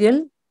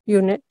material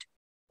unit,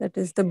 that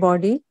is the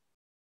body,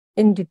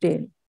 in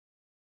detail.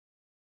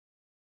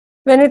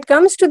 When it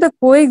comes to the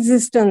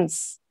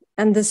coexistence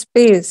and the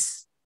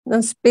space,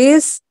 now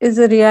space is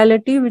a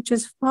reality which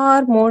is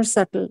far more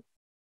subtle.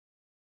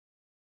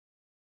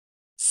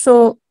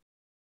 So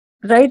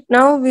right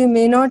now we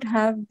may not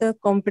have the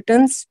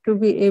competence to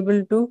be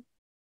able to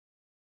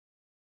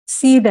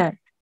see that,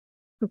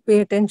 to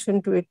pay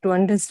attention to it, to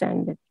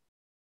understand it.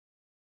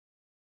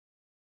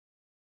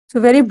 So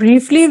very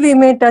briefly, we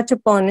may touch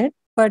upon it,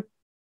 but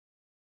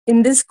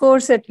in this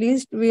course, at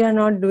least, we are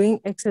not doing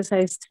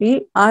exercise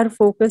 3. Our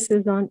focus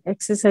is on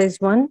exercise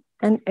 1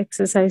 and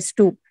exercise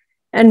 2.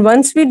 And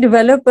once we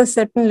develop a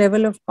certain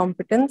level of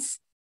competence,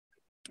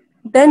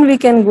 then we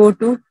can go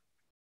to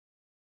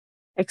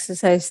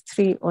exercise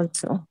 3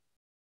 also.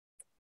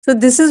 So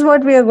this is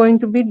what we are going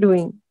to be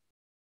doing.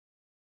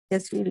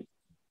 Yes, we'll.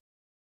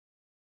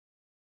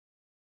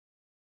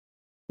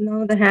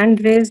 Now the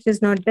hand raised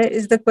is not there.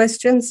 Is the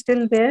question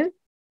still there,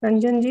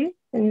 Ranjan ji?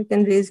 Then you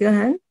can raise your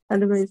hand.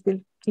 Otherwise,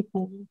 we'll keep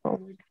moving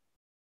forward.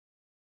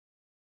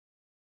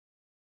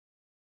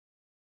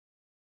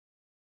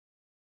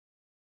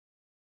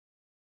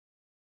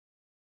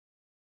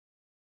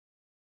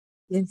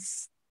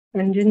 Yes,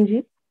 Ranjan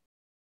ji.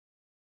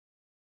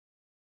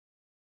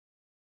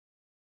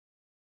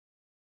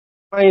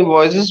 My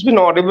voice has been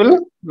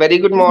audible. Very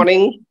good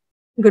morning.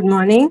 Good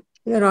morning.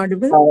 You're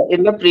audible.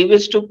 In the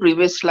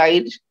previous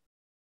slides,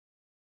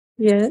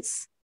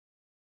 Yes.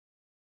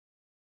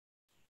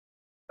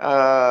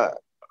 uh,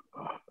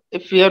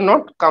 if we are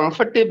not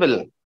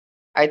comfortable,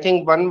 I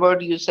think one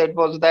word you said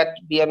was that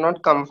we are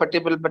not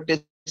comfortable, but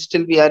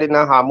still we are in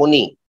a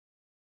harmony.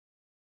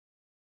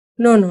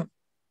 No, no.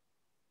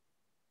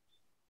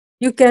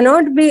 You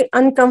cannot be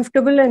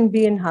uncomfortable and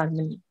be in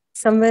harmony.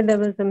 Somewhere there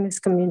was a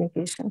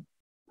miscommunication.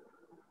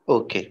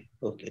 Okay,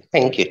 okay.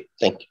 Thank you.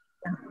 Thank you.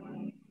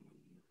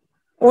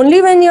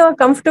 Only when you are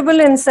comfortable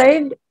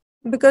inside,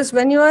 because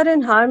when you are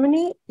in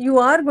harmony, you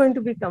are going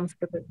to be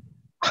comfortable.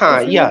 If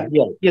you Yeah,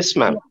 yeah. Yes,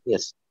 ma'am.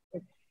 Yes,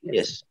 yes.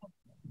 yes,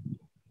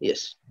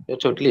 yes. You're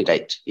totally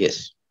right.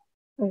 Yes.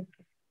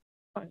 Okay.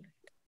 All right.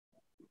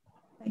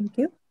 Thank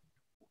you.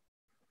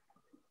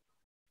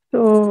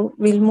 So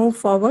we'll move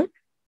forward.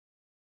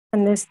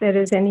 Unless there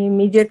is any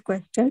immediate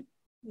question,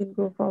 we'll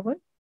go forward.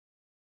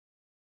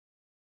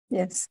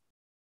 Yes.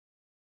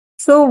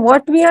 So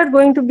what we are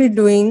going to be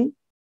doing,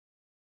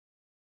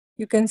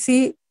 you can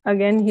see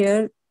again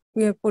here,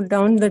 we have put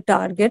down the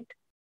target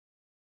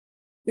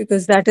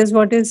because that is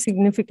what is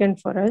significant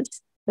for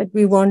us, that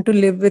we want to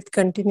live with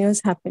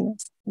continuous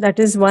happiness. That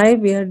is why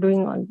we are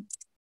doing all this.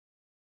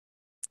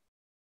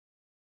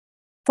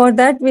 For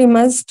that, we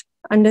must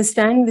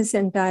understand this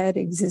entire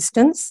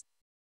existence.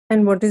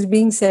 And what is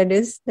being said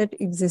is that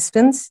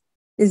existence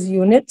is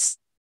units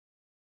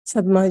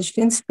submerged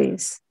in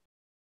space.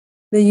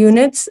 The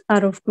units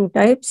are of two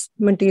types,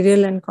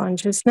 material and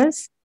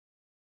consciousness.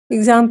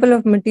 Example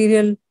of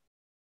material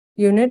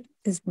unit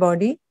is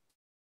body,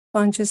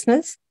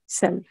 consciousness,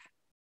 self.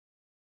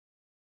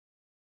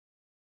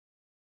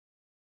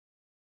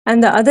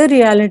 And the other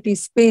reality,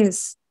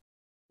 space,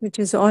 which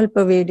is all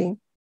pervading.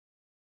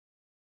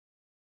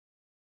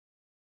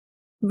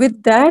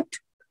 With that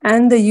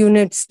and the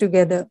units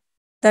together,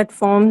 that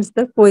forms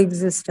the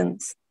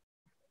coexistence.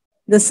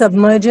 The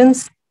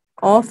submergence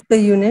of the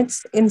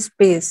units in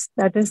space,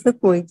 that is the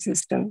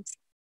coexistence.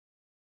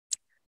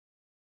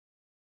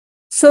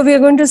 So we are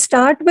going to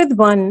start with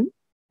one,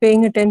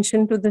 paying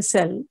attention to the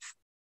self.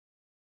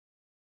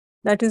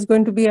 That is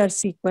going to be our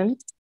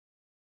sequence.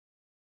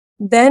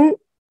 Then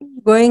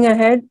going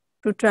ahead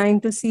to trying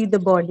to see the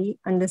body,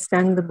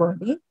 understand the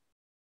body.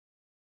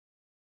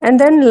 And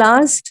then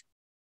last,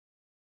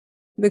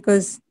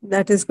 because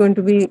that is going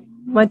to be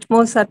much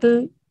more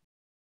subtle,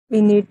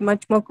 we need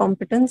much more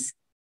competence.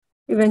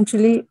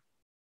 Eventually,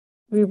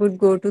 we would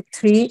go to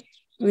 3,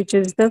 which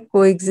is the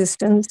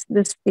coexistence,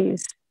 the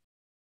space.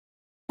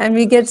 And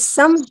we get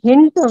some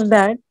hint of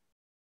that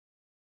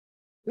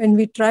when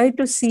we try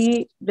to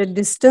see the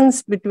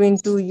distance between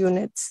two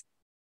units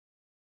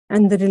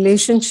and the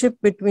relationship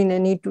between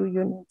any two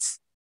units.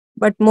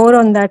 But more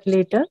on that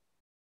later.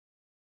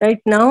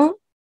 Right now,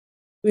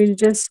 we'll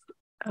just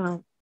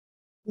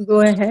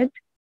go ahead.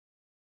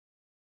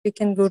 We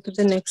can go to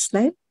the next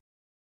slide.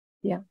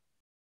 Yeah.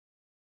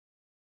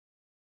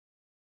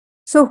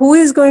 So who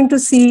is going to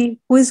see?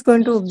 Who is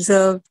going to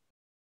observe?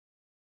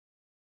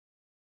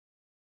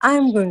 I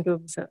am going to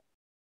observe.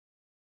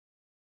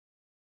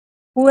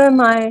 Who am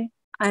I?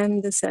 I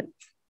am the self.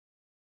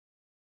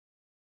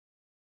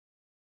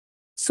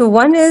 So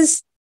one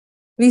is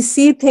we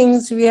see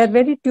things, we are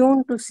very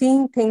tuned to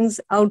seeing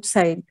things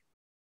outside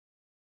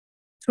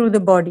through the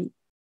body,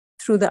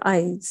 through the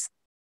eyes.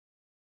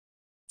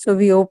 So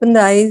we open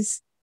the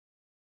eyes,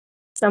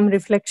 some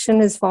reflection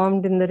is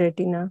formed in the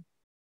retina.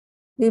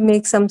 We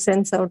make some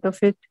sense out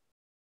of it,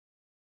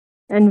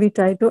 and we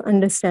try to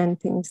understand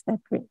things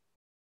that way.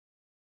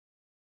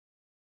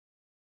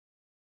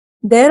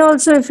 There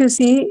also, if you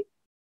see,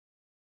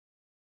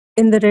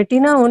 in the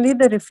retina, only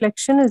the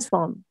reflection is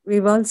formed.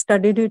 We've all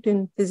studied it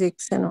in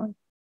physics and all.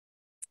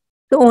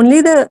 So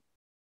only the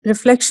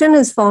reflection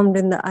is formed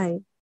in the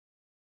eye.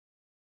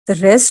 The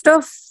rest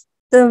of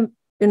the,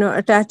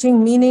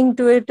 attaching meaning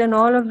to it and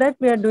all of that,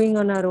 we are doing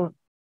on our own.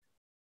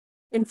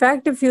 In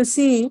fact, if you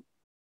see,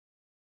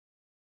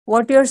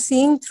 what you're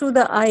seeing through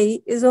the eye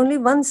is only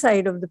one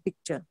side of the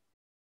picture,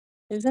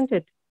 isn't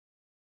it?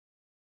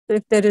 So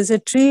if there is a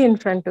tree in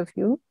front of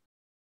you,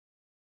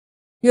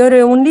 you're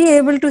only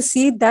able to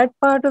see that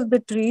part of the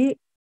tree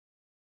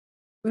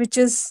which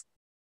is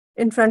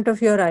in front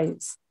of your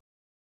eyes.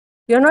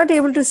 You're not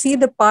able to see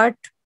the part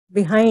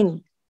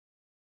behind,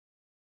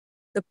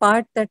 the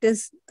part that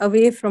is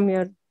away from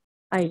your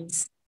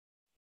eyes.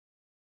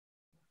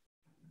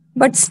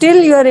 But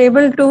still you are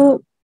able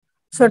to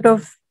sort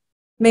of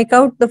make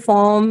out the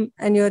form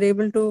and you're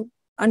able to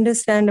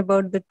understand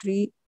about the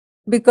tree,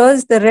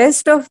 because the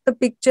rest of the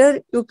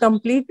picture you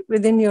complete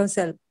within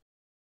yourself.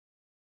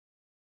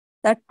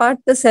 That part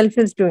the self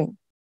is doing,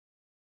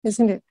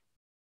 isn't it?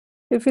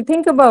 If you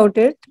think about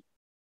it,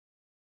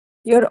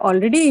 you're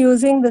already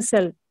using the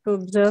self to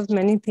observe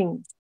many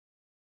things,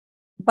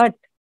 but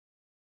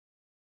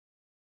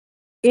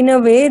in a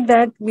way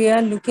that we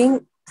are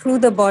looking through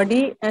the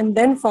body and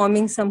then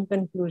forming some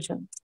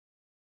conclusions.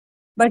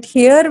 But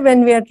here,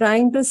 when we are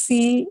trying to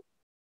see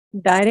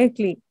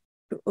directly,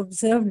 to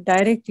observe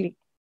directly,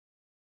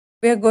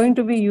 we are going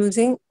to be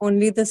using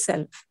only the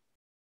self.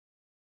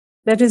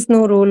 There is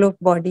no role of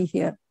body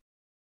here.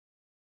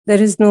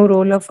 There is no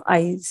role of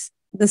eyes.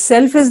 The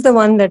self is the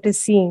one that is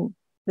seeing.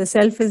 The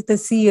self is the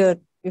seer,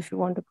 if you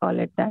want to call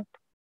it that,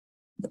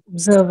 the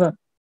observer.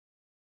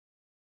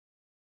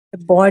 The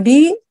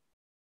body,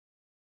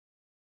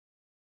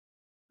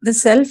 the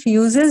self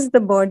uses the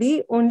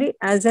body only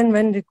as and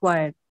when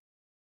required,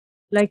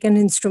 like an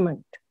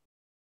instrument.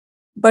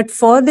 But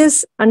for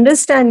this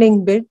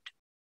understanding bit,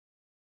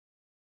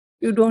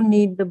 you don't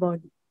need the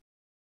body.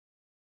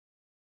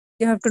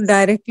 You have to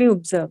directly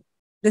observe.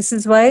 This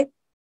is why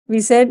we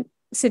said,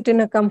 sit in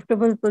a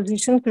comfortable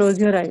position, close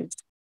your eyes.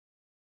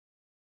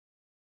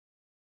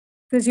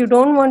 Because you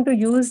don't want to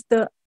use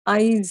the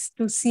eyes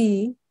to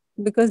see,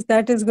 because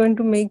that is going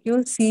to make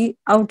you see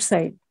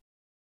outside.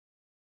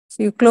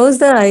 So you close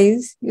the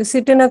eyes, you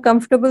sit in a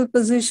comfortable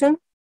position,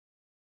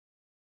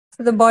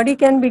 so the body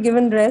can be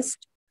given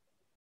rest.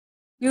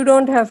 You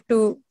don't have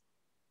to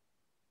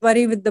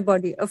worry with the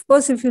body. Of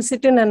course, if you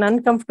sit in an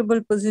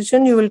uncomfortable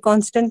position, you will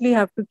constantly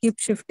have to keep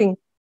shifting,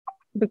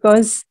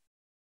 because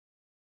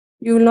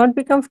you will not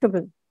be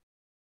comfortable.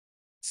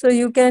 So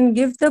you can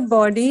give the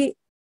body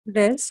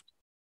rest,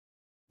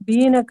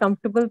 be in a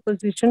comfortable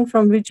position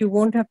from which you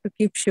won't have to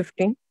keep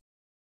shifting,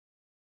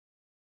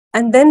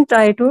 and then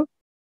try to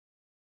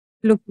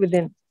look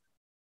within.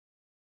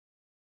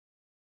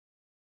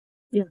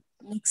 Yeah,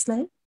 next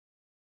slide.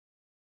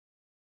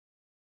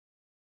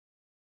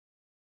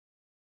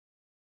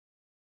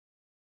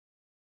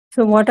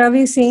 So what are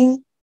we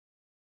seeing?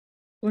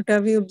 What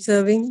are we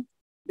observing?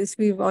 This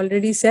we've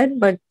already said,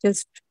 but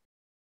just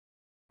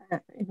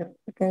you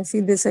can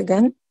see this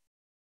again.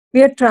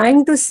 We are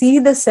trying to see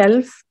the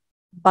self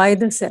by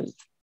the self.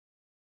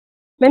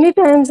 Many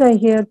times I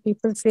hear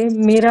people say,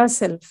 "Mera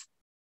self."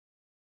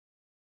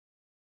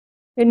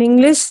 In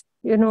English,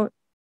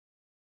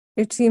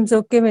 it seems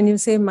okay when you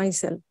say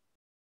myself.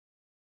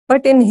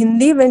 But in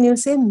Hindi, when you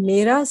say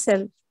 "Mera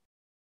self,"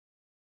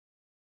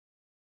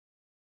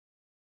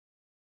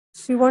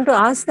 so you want to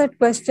ask that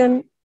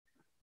question,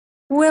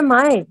 who am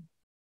I?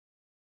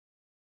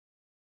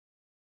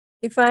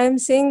 If I am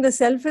saying the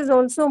self is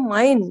also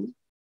mine,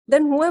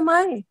 then who am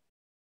I?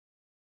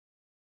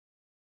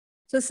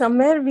 So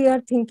somewhere we are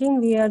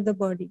thinking we are the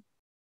body.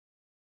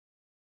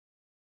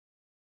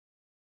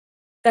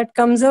 That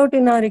comes out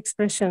in our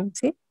expression,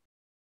 see?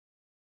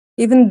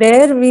 Even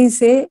there we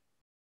say,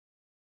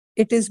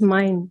 it is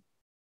mine.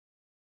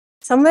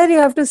 Somewhere you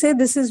have to say,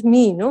 this is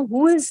me, no?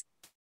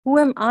 Who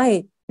am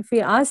I? If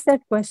we ask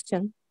that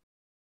question,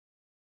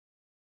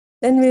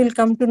 then we will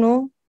come to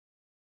know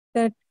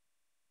that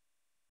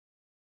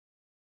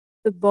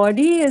the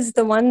body is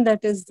the one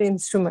that is the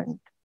instrument.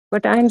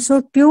 But I am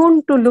so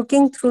tuned to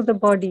looking through the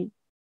body.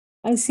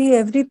 I see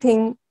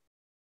everything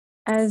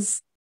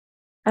as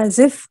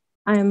if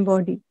I am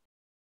body.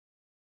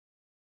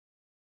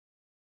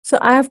 So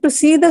I have to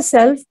see the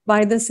self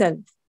by the self.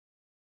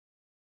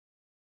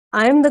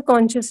 I am the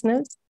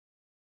consciousness,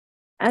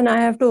 and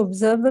I have to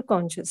observe the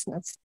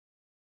consciousness.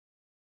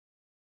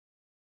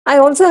 I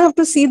also have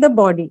to see the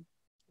body.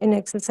 In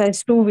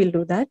exercise 2, we'll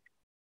do that.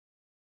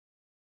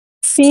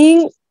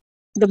 Seeing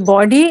the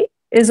body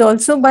is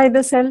also by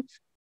the self.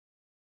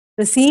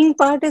 The seeing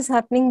part is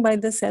happening by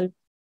the self.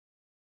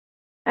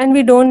 And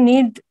we don't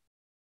need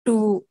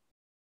to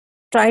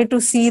try to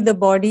see the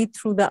body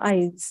through the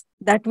eyes.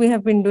 That we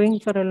have been doing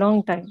for a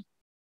long time.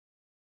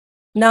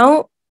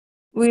 Now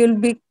we will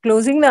be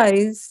closing the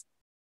eyes,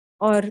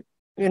 or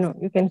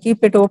you can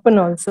keep it open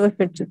also if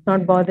it's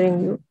not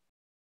bothering you.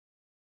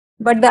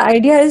 But the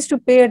idea is to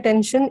pay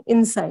attention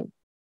inside.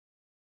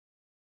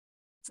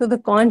 So the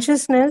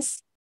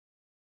consciousness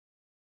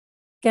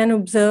can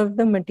observe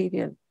the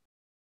material.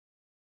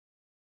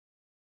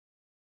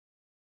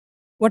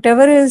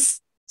 Whatever is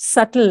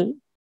subtle,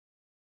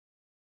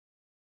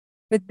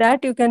 with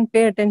that you can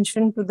pay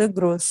attention to the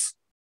gross.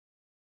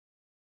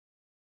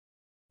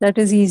 That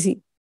is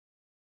easy.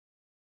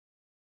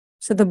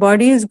 So the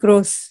body is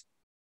gross.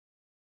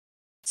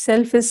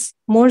 Self is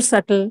more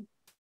subtle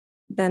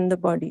than the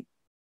body.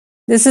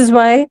 This is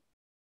why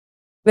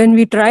when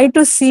we try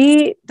to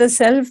see the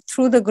self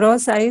through the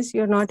gross eyes,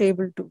 you're not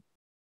able to.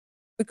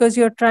 because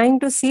you're trying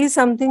to see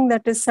something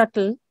that is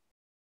subtle,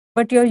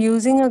 but you're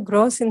using a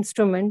gross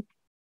instrument,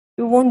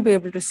 you won't be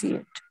able to see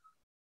it.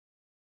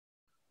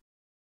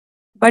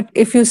 But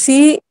if you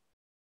see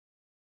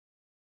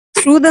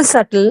through the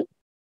subtle,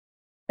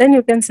 then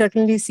you can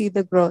certainly see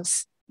the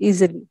gross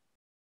easily.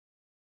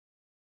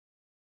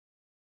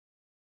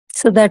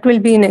 So that will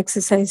be in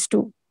exercise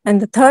 2. And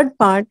the third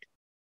part,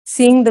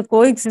 seeing the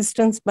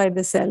coexistence by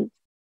the self.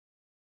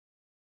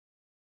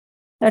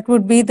 That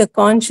would be the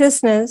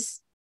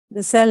consciousness,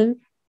 the self,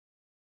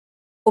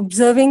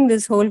 observing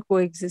this whole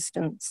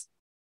coexistence.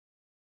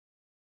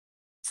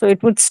 So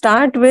it would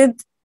start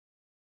with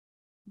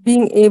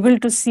being able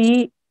to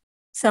see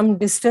some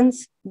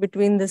distance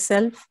between the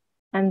self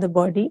and the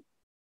body,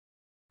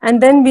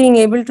 and then being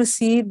able to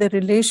see the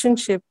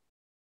relationship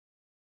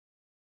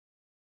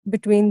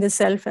between the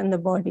self and the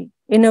body,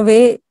 in a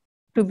way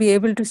to be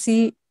able to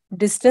see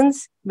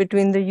distance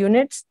between the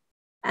units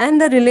and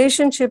the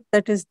relationship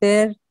that is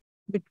there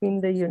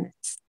between the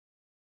units.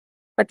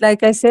 But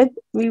like I said,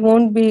 we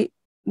won't be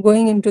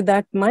going into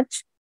that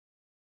much.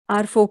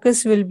 Our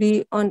focus will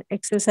be on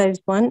exercise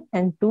 1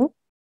 and 2,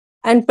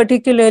 and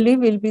particularly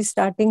we'll be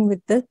starting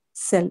with the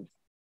self.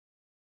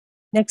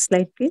 Next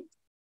slide, please.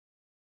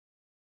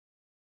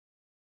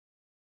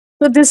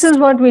 So this is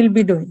what we'll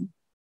be doing.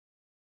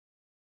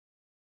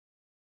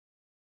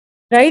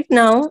 Right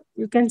now,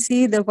 you can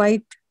see the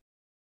white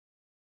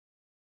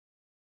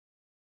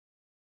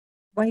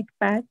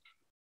patch.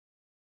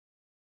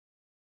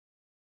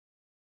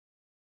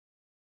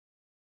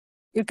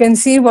 You can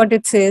see what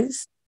it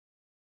says.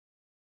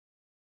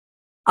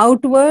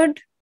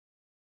 Outward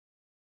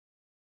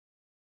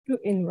to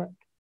inward.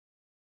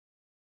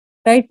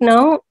 Right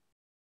now,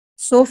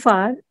 so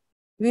far,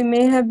 we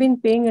may have been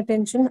paying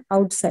attention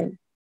outside.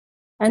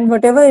 And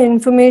whatever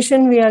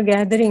information we are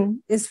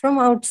gathering is from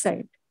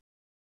outside.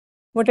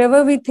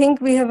 Whatever we think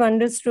we have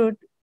understood,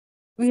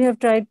 we have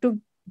tried to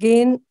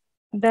gain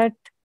that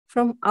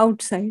from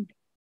outside.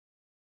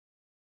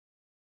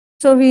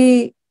 So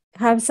we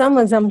have some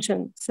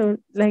assumption. So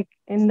like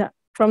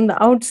from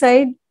the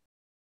outside,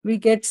 we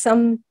get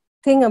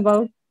something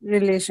about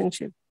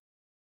relationship.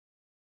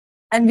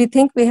 And we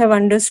think we have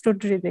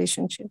understood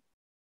relationship.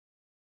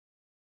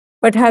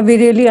 But have we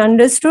really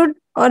understood,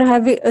 or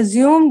have we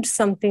assumed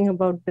something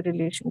about the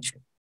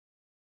relationship?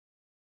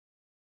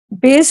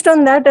 Based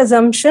on that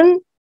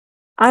assumption,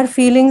 our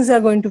feelings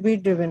are going to be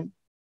driven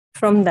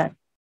from that.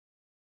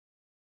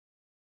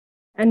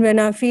 And when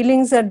our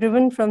feelings are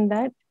driven from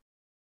that,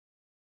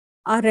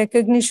 our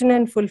recognition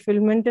and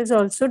fulfillment is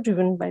also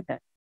driven by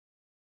that.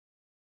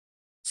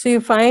 So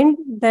you find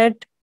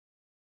that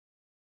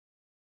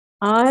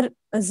our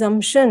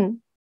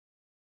assumption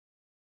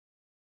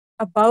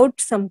about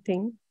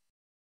something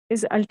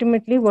is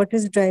ultimately what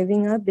is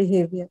driving our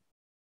behavior.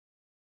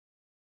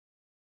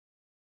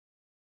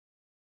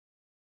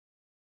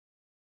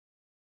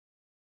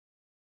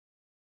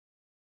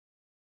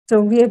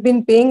 So we have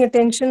been paying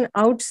attention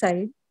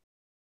outside.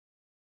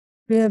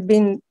 We have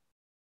been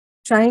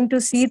trying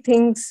to see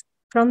things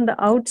from the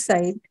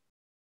outside.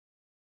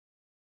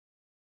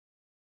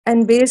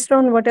 And based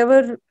on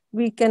whatever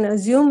we can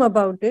assume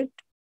about it,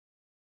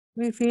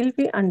 we feel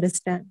we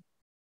understand.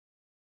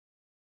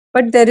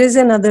 But there is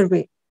another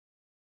way.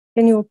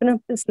 Can you open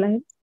up the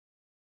slide?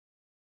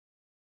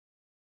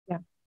 Yeah.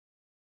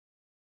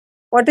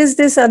 What is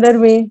this other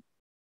way?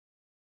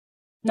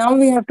 Now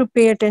we have to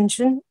pay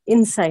attention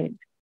inside,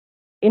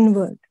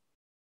 inward.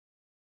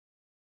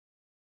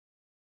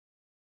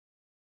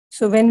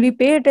 So when we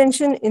pay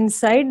attention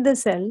inside the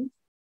self,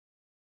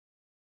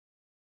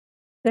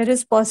 there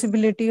is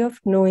possibility of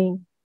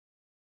knowing,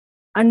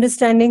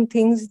 understanding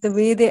things the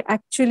way they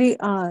actually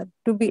are,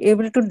 to be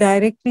able to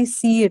directly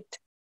see it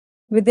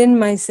within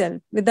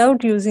myself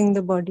without using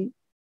the body.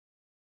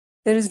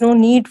 There is no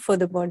need for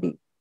the body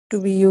to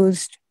be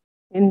used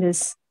in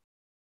this.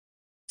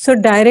 So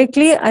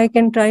directly I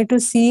can try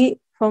to see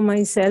for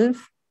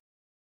myself,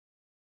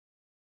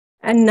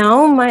 and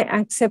now my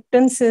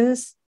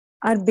acceptances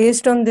are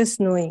based on this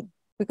knowing,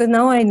 because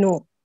now I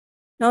know.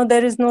 Now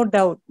there is no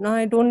doubt. Now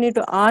I don't need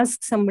to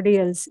ask somebody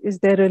else, is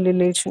there a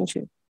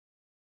relationship?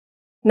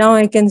 Now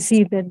I can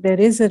see that there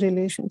is a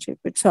relationship.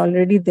 It's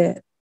already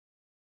there.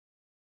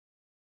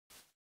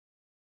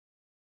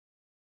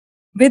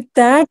 With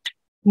that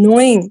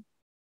knowing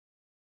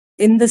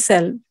in the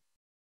self,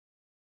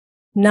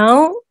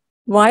 now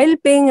while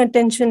paying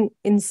attention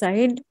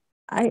inside,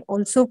 I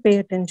also pay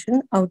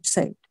attention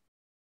outside.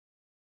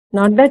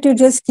 Not that you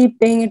just keep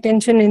paying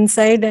attention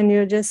inside and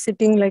you're just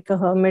sitting like a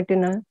hermit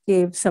in a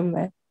cave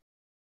somewhere.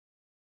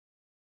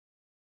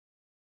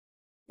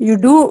 You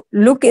do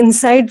look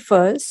inside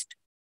first,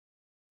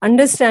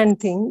 understand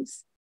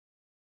things,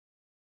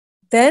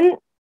 then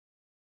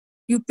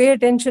you pay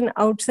attention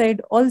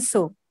outside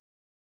also.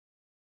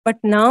 But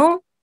now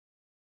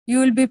you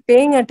will be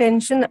paying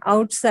attention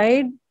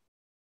outside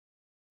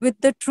with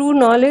the true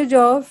knowledge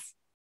of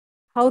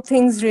how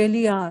things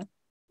really are,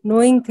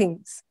 knowing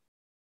things.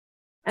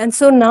 And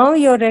so now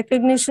your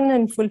recognition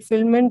and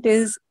fulfillment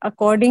is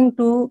according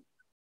to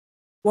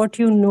what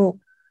you know,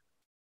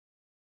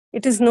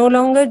 It is no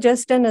longer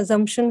just an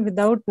assumption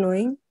without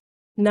knowing.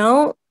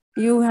 Now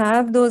you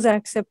have those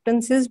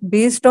acceptances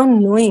based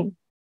on knowing.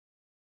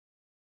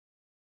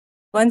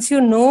 Once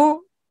you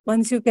know,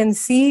 once you can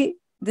see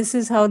this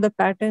is how the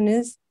pattern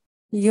is,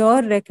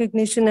 your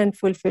recognition and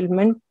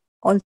fulfillment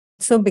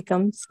also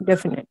becomes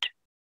definite.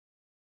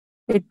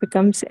 It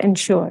becomes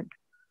ensured.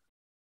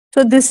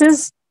 So this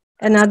is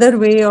another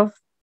way of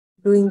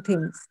doing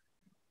things.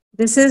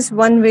 This is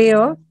one way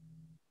of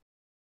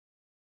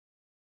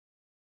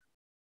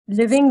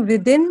living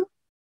within,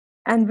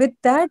 and with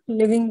that,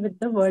 living with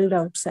the world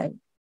outside.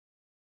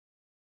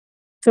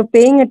 So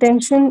paying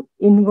attention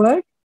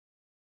inward,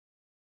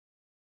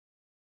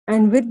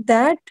 and with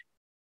that,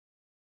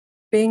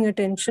 paying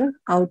attention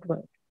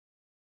outward.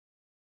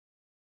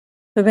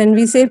 So when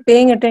we say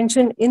paying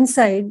attention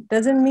inside,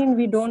 doesn't mean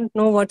we don't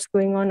know what's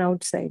going on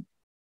outside.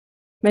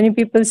 Many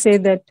people say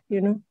that,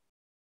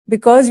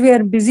 because we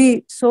are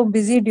busy, so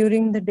busy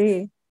during the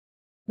day,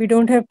 we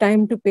don't have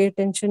time to pay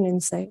attention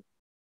inside.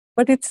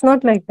 But it's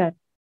not like that.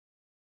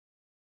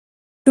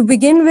 To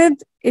begin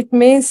with, it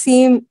may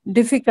seem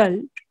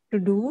difficult to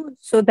do.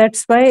 So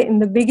that's why in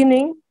the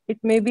beginning, it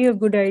may be a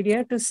good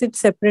idea to sit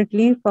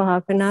separately for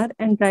half an hour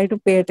and try to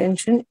pay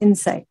attention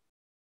inside.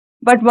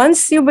 But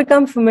once you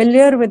become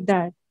familiar with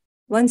that,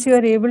 once you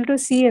are able to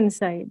see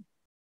inside,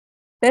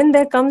 then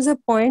there comes a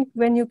point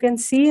when you can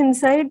see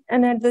inside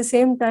and at the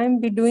same time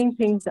be doing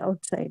things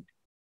outside.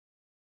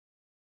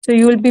 So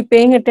you will be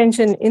paying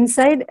attention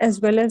inside as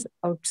well as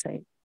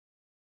outside.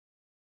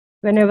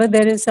 Whenever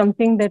there is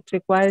something that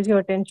requires your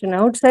attention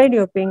outside,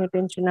 you're paying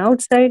attention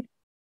outside.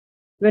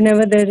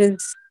 Whenever there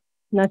is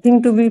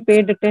nothing to be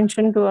paid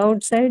attention to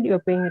outside, you're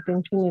paying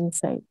attention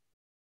inside.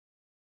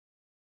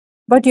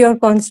 But you're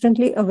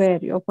constantly aware,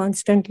 you're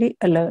constantly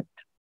alert.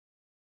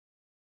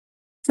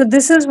 So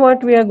this is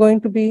what we are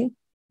going to be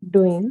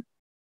doing.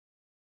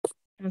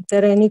 If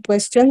there are any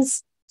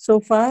questions so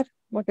far,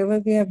 whatever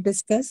we have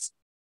discussed,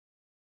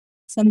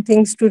 some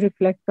things to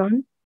reflect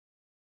on,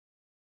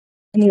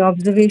 any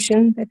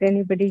observation that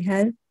anybody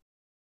has,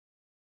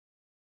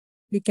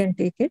 we can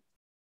take it.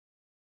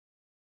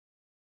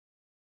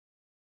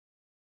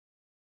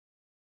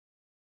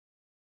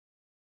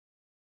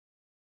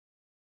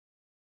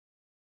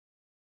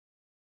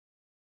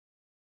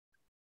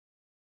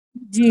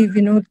 जी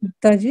विनोद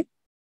गुप्ता जी.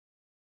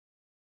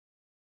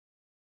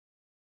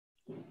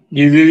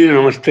 जी दीदी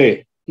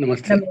नमस्ते.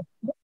 नमस्ते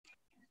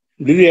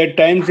दीदी. At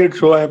times it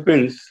so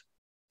happens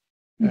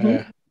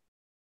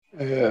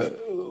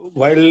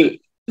while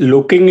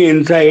looking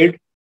inside,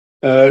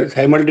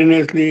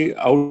 simultaneously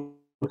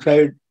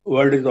outside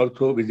world is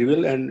also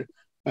visible, and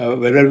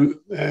whether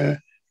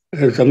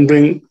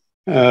something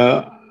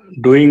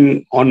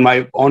doing on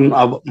my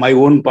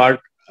own part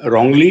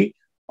wrongly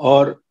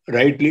or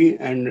rightly,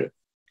 and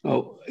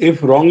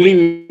if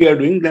wrongly we are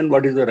doing, then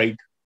what is the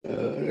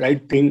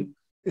right thing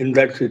in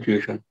that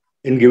situation,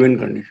 in given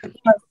condition.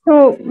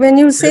 So when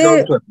you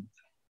say,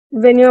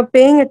 when you're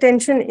paying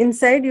attention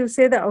inside, you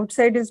say the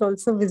outside is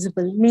also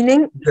visible,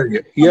 meaning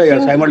yeah,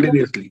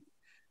 simultaneously.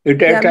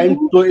 It at times,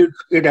 so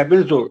it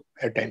happens so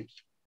at times.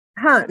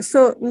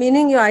 So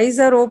meaning your eyes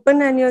are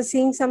open and you're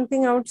seeing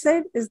something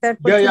outside? Is that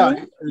what you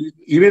mean?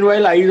 Even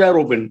while eyes are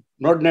open,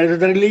 not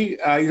necessarily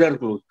eyes are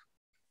closed.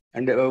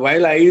 And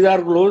while eyes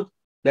are closed,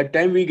 that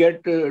time we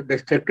get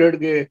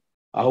distracted.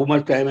 How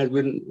much time has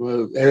been,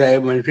 as I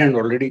have mentioned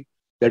already,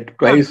 that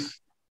twice.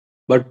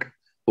 But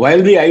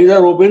while the eyes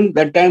are open,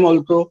 that time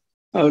also,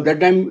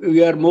 that time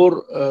we are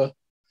more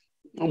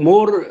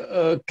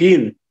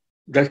keen.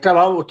 Drashta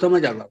bhav us samay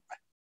zyada hota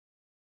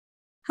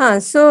hai.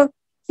 So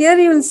here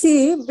you will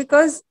see,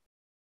 because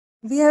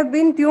we have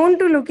been tuned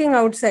to looking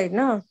outside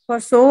now for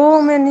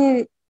so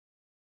many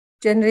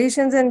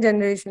generations and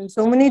generations,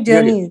 so many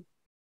journeys.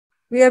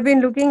 We have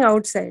been looking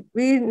outside.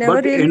 We never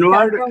but really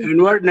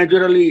inward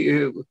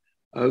naturally,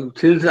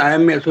 since I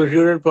am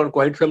associated for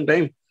quite some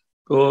time,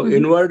 so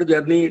inward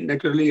journey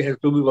naturally has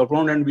to be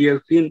performed, and we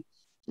have seen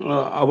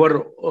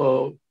our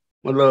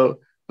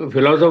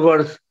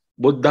philosophers,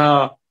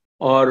 Buddha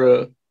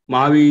or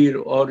Mahavir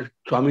or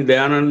Swami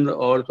Dayanand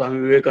or Swami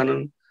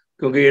Vivekanand,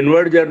 because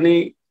inward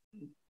journey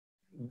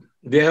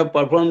they have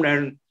performed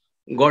and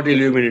got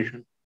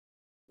illumination.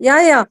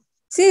 Yeah.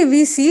 See,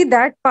 we see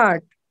that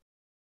part.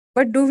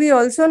 But do we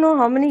also know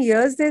how many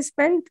years they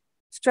spent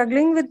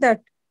struggling with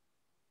that?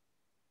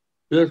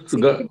 Yes, see,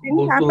 it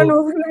didn't happen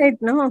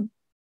overnight, no.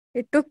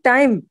 It took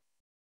time.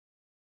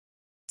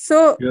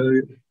 So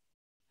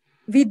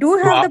we do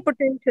have the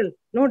potential,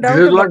 no doubt.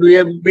 This is what we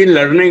have been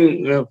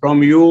learning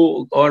from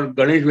you or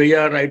Ganesh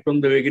Bhaiya right from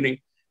the beginning,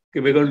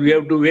 because we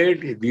have to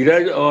wait,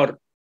 dheeraj or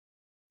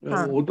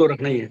wo to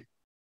rakhna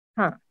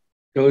hi hai.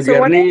 So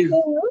journey is...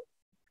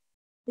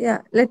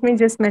 Yeah, let me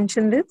just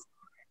mention this.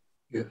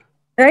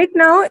 Right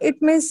now,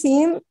 it may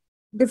seem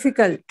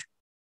difficult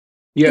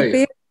to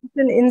pay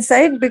attention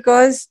inside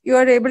because you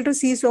are able to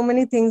see so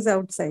many things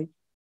outside.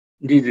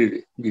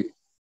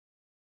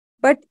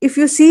 But if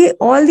you see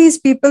all these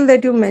people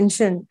that you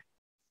mentioned,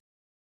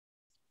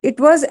 it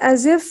was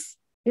as if,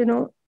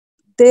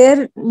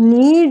 their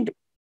need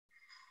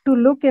to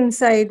look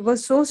inside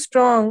was so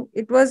strong.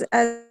 It was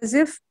as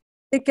if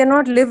they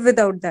cannot live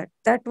without that.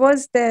 That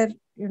was their,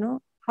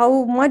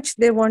 how much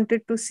they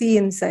wanted to see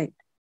inside.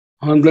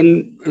 And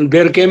then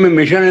there came a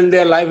mission in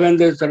their life and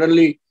they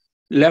suddenly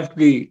left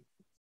the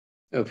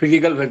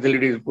physical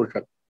facilities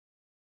portion.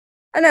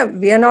 And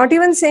we are not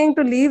even saying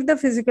to leave the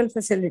physical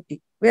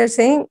facility. We are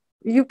saying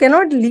you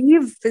cannot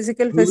leave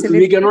physical facility.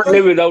 We cannot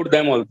live without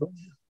them also.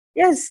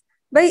 Yes,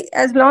 but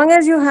as long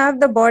as you have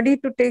the body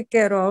to take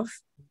care of,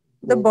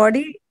 the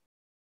body,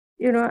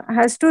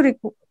 has to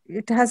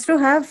it has to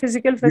have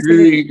physical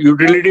facility.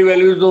 Utility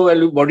values तो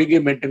value body के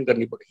maintain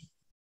करनी पड़ेगी.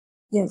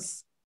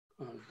 Yes.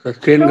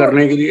 Sustain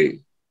करने के लिए.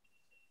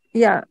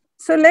 Yeah.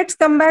 So let's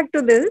come back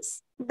to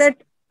this.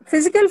 That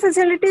physical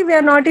facility, we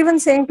are not even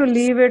saying to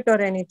leave it or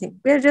anything.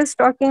 We are just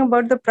talking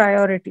about the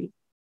priority.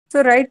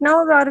 So right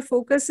now our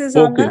focus is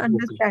on the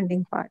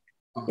understanding part.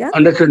 Yeah.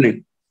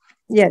 Understanding.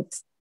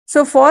 Yes.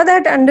 So for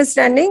that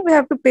understanding, we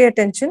have to pay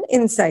attention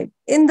inside.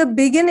 In the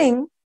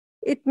beginning,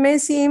 it may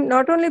seem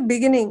not only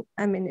beginning.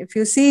 I mean, if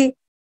you see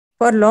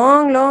for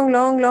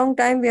long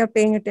time, we are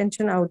paying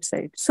attention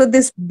outside. So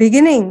this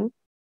beginning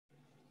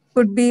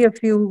could be a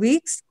few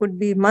weeks, could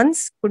be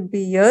months, could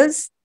be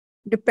years,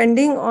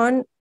 depending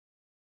on,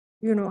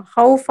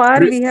 how far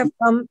we have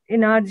come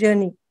in our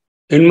journey.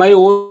 In my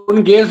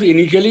own case,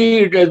 initially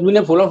it has been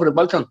a full of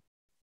repulsion.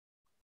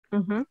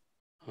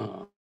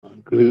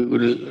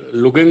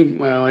 Looking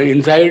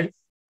inside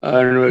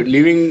and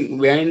leaving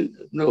behind,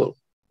 no,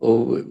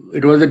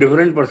 it was a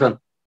different person.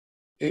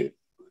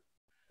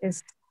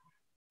 Yes.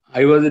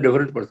 I was a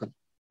different person.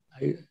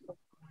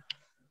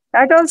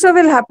 That also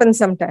will happen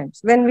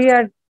sometimes when we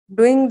are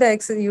doing the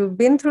exercise. You've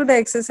been through the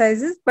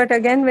exercises, but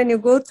again, when you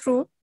go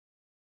through,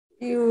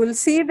 you will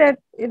see that,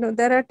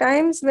 there are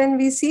times when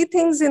we see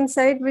things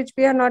inside which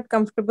we are not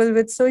comfortable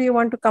with, so you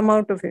want to come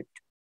out of it.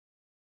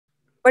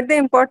 But the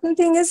important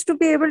thing is to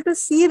be able to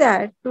see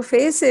that, to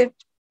face it,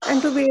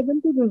 and to be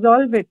able to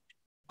resolve it.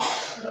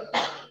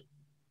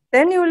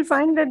 Then you will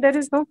find that there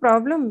is no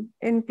problem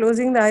in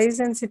closing the eyes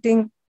and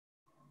sitting.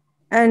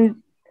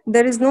 And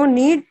there is no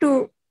need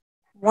to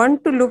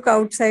want to look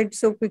outside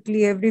so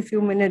quickly every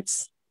few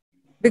minutes,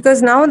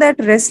 because now that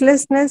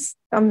restlessness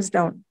comes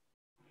down.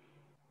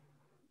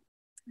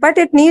 But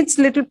it needs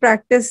little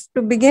practice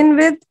to begin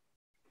with.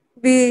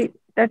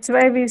 That's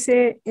why we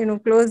say,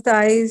 close the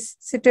eyes,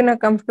 sit in a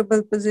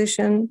comfortable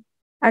position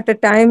at a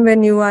time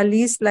when you are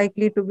least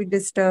likely to be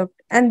disturbed,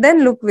 and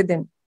then look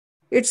within.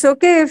 It's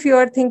okay if you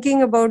are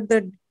thinking about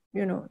the,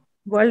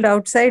 world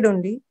outside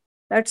only.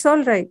 That's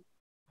all right.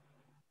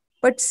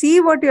 But see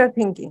what you're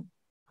thinking.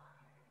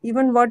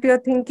 Even what you're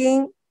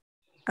thinking,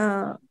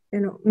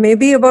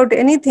 maybe about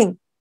anything.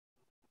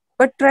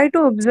 But try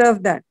to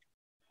observe that.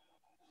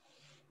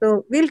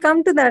 So we'll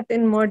come to that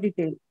in more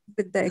detail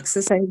with the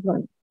exercise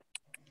one.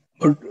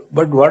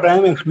 But what I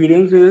am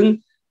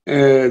experiencing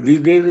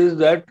these days is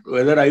that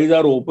whether eyes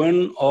are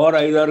open or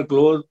eyes are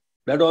closed,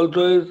 that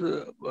also is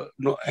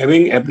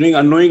happening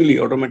unknowingly,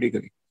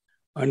 automatically.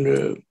 And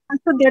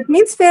so that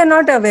means we are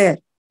not aware.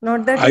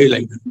 Not that I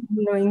like that.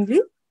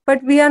 Unknowingly,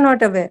 but we are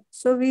not aware.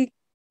 So we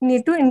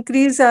need to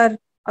increase our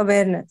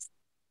awareness.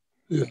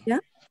 Yeah. Yeah.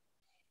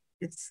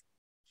 Yes.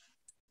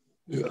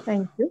 Yeah.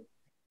 Thank you.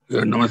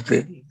 Yeah,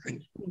 namaste.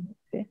 Thank you.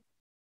 Okay.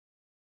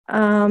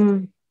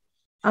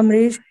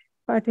 Amrish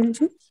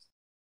Patilji.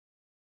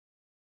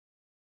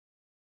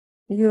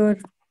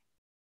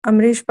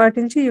 Amrish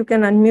Patilji, you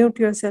can unmute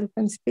yourself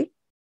and speak.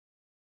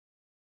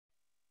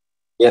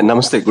 Yeah,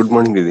 namaste. Good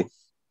morning, Didi.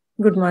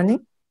 Good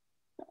morning.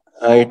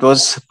 It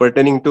was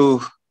pertaining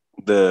to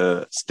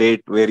the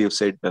state where you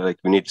said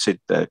you need to sit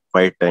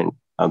quiet and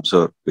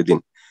observe within.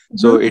 Mm-hmm.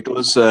 So it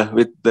was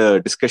with the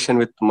discussion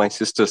with my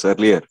sisters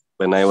earlier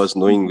when I was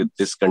knowing with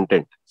this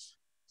content.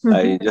 Mm-hmm.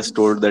 I just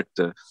told that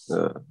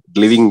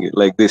living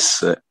like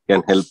this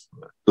can help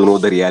to know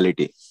the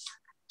reality.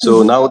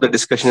 So now the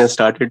discussion has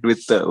started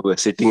with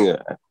sitting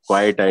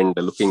quiet and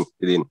looking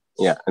within.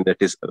 Yeah, and that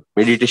is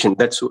meditation.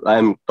 That's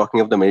I'm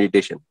talking of the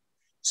meditation.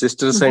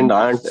 Sisters and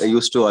aunt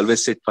used to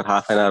always sit for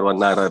half an hour,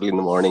 1 hour early in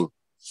the morning,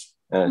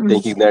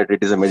 thinking that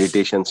it is a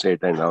meditation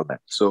state and all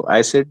that. So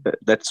I said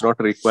that's not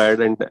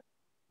required, and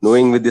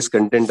knowing with this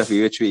content of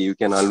UHV, you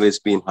can always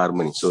be in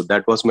harmony. So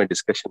that was my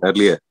discussion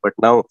earlier. But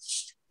now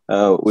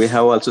we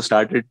have also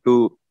started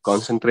to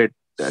concentrate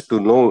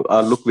to know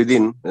or look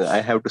within.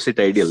 I have to sit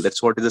ideal.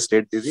 That's what is the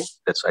state, Didi.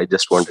 That's I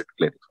just wanted to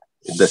clarify.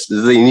 This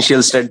is the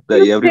initial state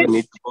that everyone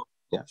needs to go.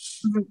 Yeah.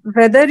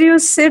 Whether you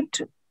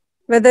sit,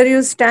 whether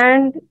you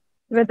stand,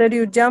 whether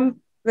you jump,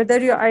 whether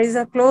your eyes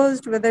are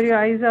closed, whether your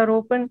eyes are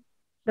open,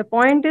 the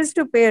point is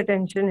to pay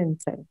attention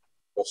inside.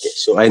 Okay,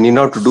 so I need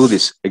not to do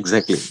this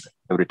exactly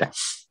every time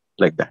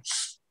like that.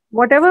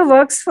 Whatever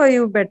works for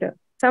you better.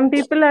 Some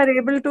people are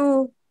able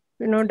to,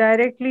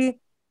 directly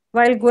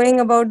while going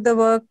about the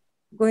work,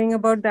 going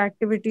about the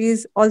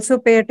activities, also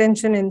pay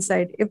attention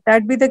inside. If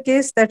that be the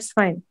case, that's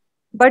fine.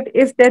 But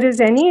if there is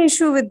any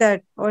issue with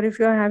that, or if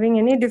you're having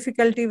any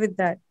difficulty with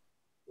that,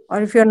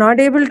 or if you're not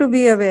able to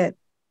be aware,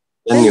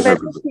 then the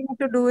better thing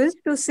to do is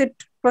to sit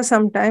for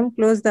some time,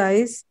 close the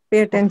eyes,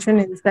 pay attention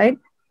inside.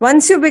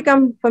 Once you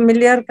become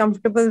familiar,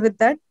 comfortable with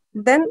that,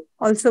 then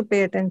also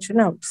pay attention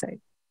outside.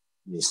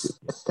 Yes.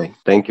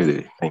 Thank you,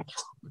 Devi. Thank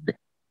you.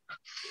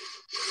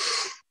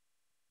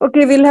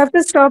 Okay, we'll have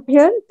to stop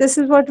here. This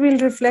is what we'll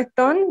reflect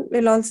on.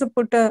 We'll also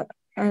put a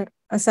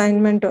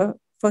assignment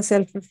for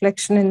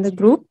self-reflection in the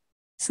group.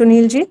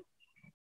 Sunil ji.